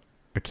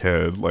a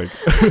kid. Like,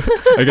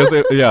 I guess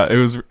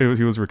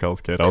he was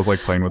Raquel's kid. I was like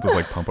playing with this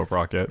like pump up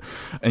rocket,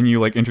 and you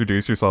like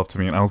introduced yourself to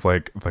me, and I was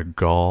like, the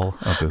gall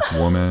of this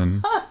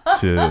woman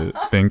to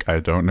think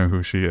I don't know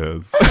who she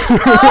is.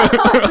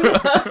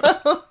 Oh,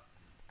 no.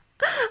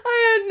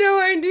 I had no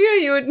idea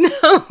you would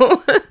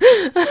know.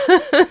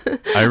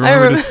 I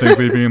remember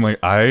distinctly being like,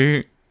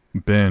 I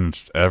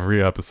binged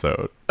every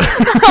episode.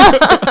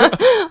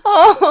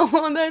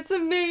 Oh, that's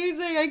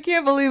amazing. I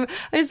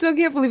still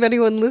can't believe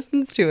anyone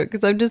listens to it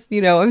because I'm just,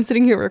 I'm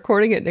sitting here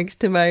recording it next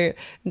to my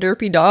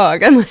derpy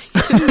dog. And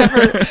it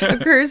never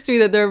occurs to me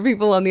that there are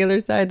people on the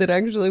other side that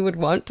actually would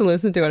want to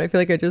listen to it. I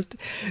feel like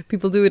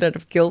people do it out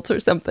of guilt or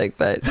something.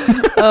 But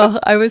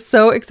I was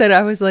so excited.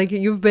 I was like,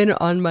 you've been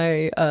on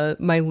my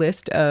my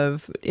list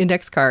of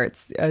index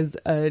cards as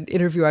an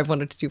interview I've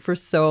wanted to do for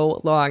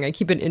so long. I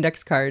keep an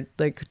index card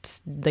like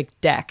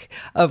deck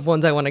of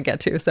ones I want to get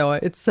to. So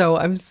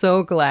I'm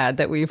so glad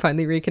that we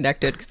finally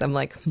reconnected because I'm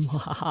like,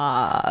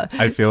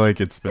 I feel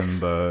like it's been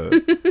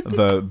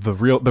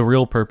the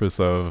real purpose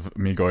of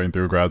me going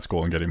through grad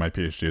school and getting my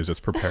PhD is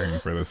just preparing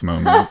for this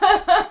moment.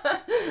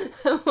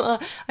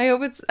 Well, I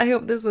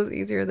hope this was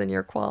easier than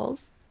your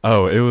quals.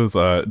 Oh, it was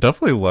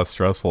definitely less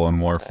stressful and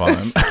more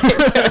fun.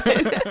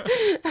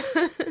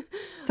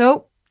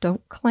 So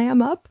don't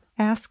clam up.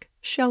 Ask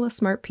Shella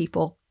smart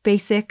people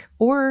basic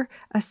or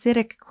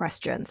acidic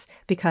questions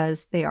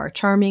because they are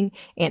charming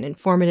and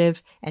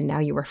informative, and now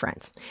you are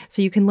friends.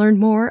 So you can learn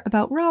more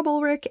about Rob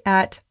Ulrich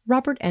at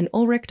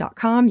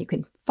robertandulrich.com. You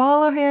can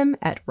follow him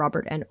at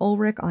Robert and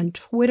Ulrich on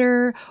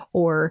Twitter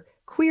or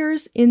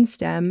Queers in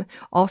STEM.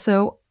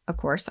 Also, of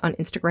course, on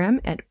Instagram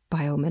at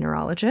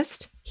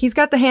Biomineralogist. He's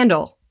got the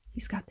handle.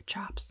 He's got the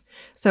chops.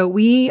 So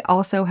we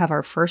also have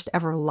our first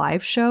ever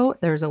live show.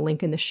 There's a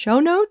link in the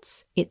show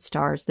notes. It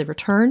stars the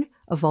return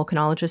of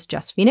volcanologist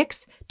Jess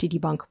Phoenix to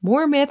debunk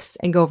more myths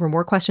and go over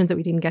more questions that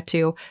we didn't get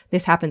to.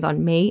 This happens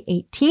on May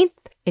 18th.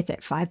 It's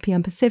at 5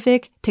 p.m.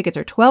 Pacific. Tickets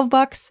are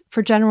 $12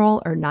 for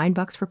general or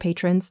 $9 for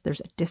patrons.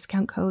 There's a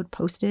discount code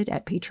posted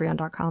at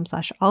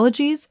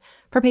patreon.com/ologies.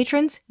 For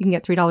patrons, you can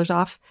get $3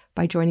 off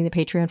by joining the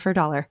Patreon for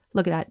 $1.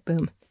 Look at that.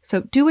 Boom.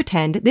 So do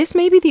attend. This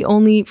may be the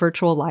only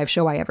virtual live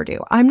show I ever do.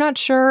 I'm not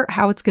sure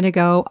how it's going to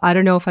go. I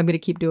don't know if I'm going to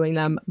keep doing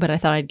them, but I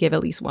thought I'd give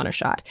at least one a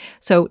shot.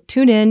 So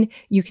tune in.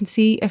 You can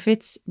see if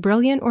it's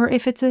brilliant or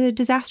if it's a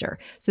disaster.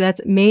 So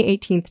that's May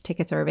 18th.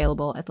 Tickets are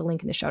available at the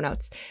link in the show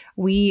notes.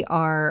 We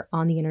are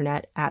on the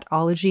internet at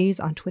Ologies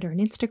on Twitter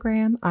and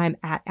Instagram. I'm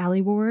at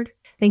Allie Ward.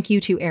 Thank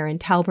you to Erin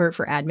Talbert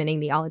for adminning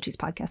the Ologies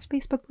Podcast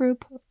Facebook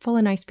group, full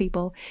of nice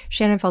people.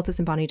 Shannon Feltus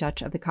and Bonnie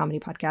Dutch of the Comedy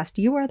Podcast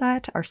You Are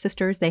That, our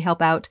sisters. They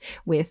help out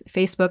with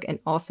Facebook and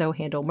also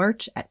handle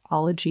merch at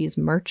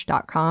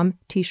ologiesmerch.com.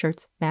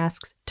 T-shirts,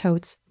 masks,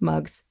 totes,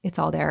 mugs, it's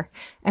all there.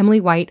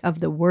 Emily White of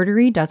The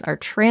Wordery does our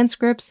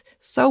transcripts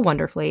so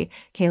wonderfully.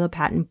 Kayla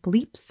Patton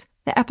bleeps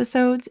the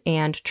episodes,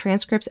 and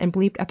transcripts and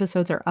bleeped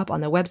episodes are up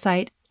on the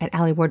website at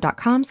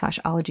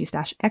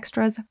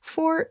allieward.com/ologies-extras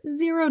for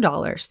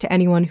 $0 to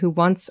anyone who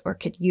wants or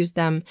could use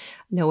them.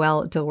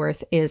 Noelle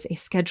Dilworth is a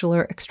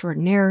scheduler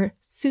extraordinaire.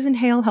 Susan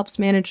Hale helps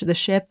manage the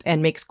ship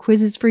and makes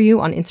quizzes for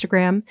you on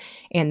Instagram.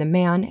 And the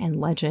man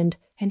and legend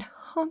and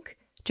hunk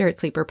Jarrett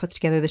Sleeper puts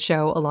together the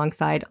show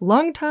alongside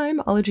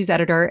longtime Ologies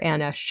editor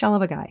and a shell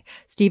of a guy,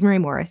 Stephen Ray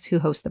Morris, who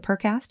hosts the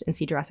Percast and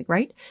See Jurassic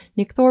Right.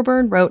 Nick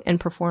Thorburn wrote and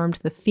performed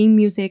the theme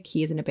music.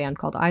 He is in a band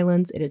called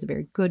Islands. It is a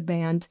very good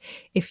band.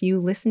 If you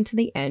listen to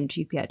the end,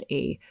 you get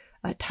a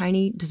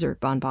tiny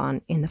dessert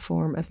bonbon in the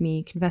form of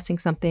me confessing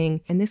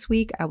something. And this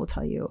week, I will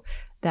tell you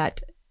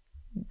that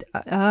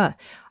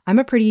I'm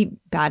a pretty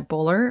bad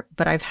bowler,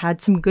 but I've had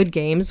some good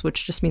games,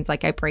 which just means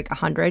like I break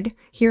 100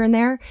 here and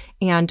there.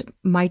 And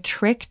my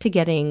trick to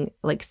getting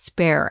like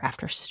spare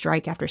after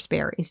strike after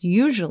spare is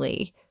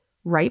usually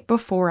right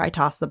before I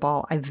toss the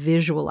ball, I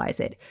visualize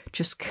it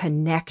just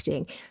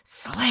connecting,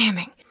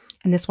 slamming.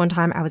 And this one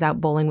time I was out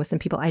bowling with some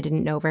people I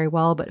didn't know very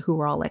well, but who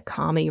were all like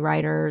comedy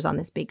writers on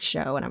this big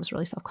show. And I was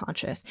really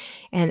self-conscious.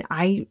 And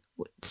I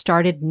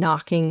started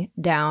knocking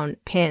down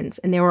pins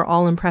and they were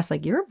all impressed.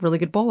 Like, you're a really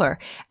good bowler.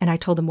 And I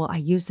told them, well, I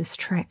use this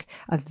trick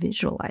of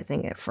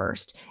visualizing it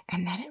first.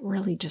 And then it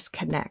really just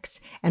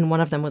connects. And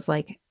one of them was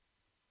like,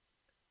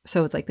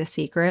 so it's like the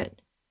secret.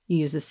 You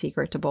use the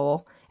secret to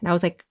bowl. And I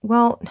was like,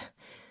 well,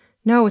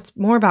 no, it's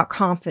more about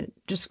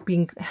just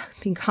being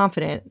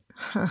confident.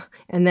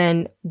 And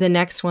then the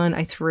next one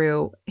I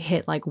threw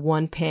hit like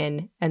one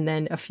pin and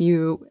then a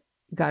few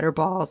gutter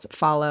balls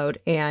followed,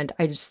 and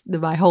I just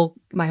my whole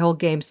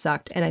game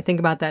sucked. And I think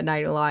about that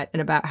night a lot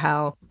and about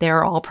how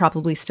they're all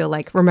probably still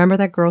like, remember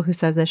that girl who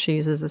says that she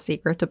uses a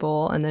secret to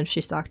bowl and then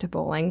she sucked at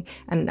bowling?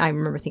 And I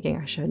remember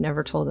thinking I should have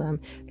never told them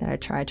that I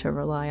tried to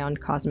rely on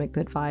cosmic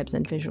good vibes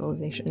and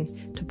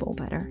visualization to bowl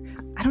better.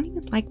 I don't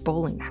even like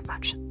bowling that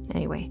much.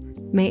 Anyway,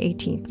 May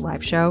 18th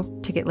live show.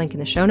 Ticket link in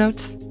the show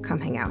notes. Come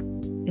hang out.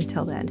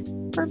 Until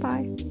then,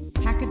 bye-bye.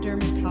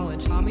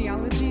 Pachydermatology,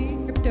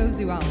 homeology,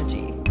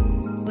 cryptozoology,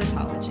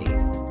 litology,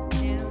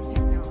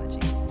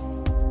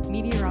 nanotechnology,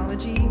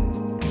 meteorology,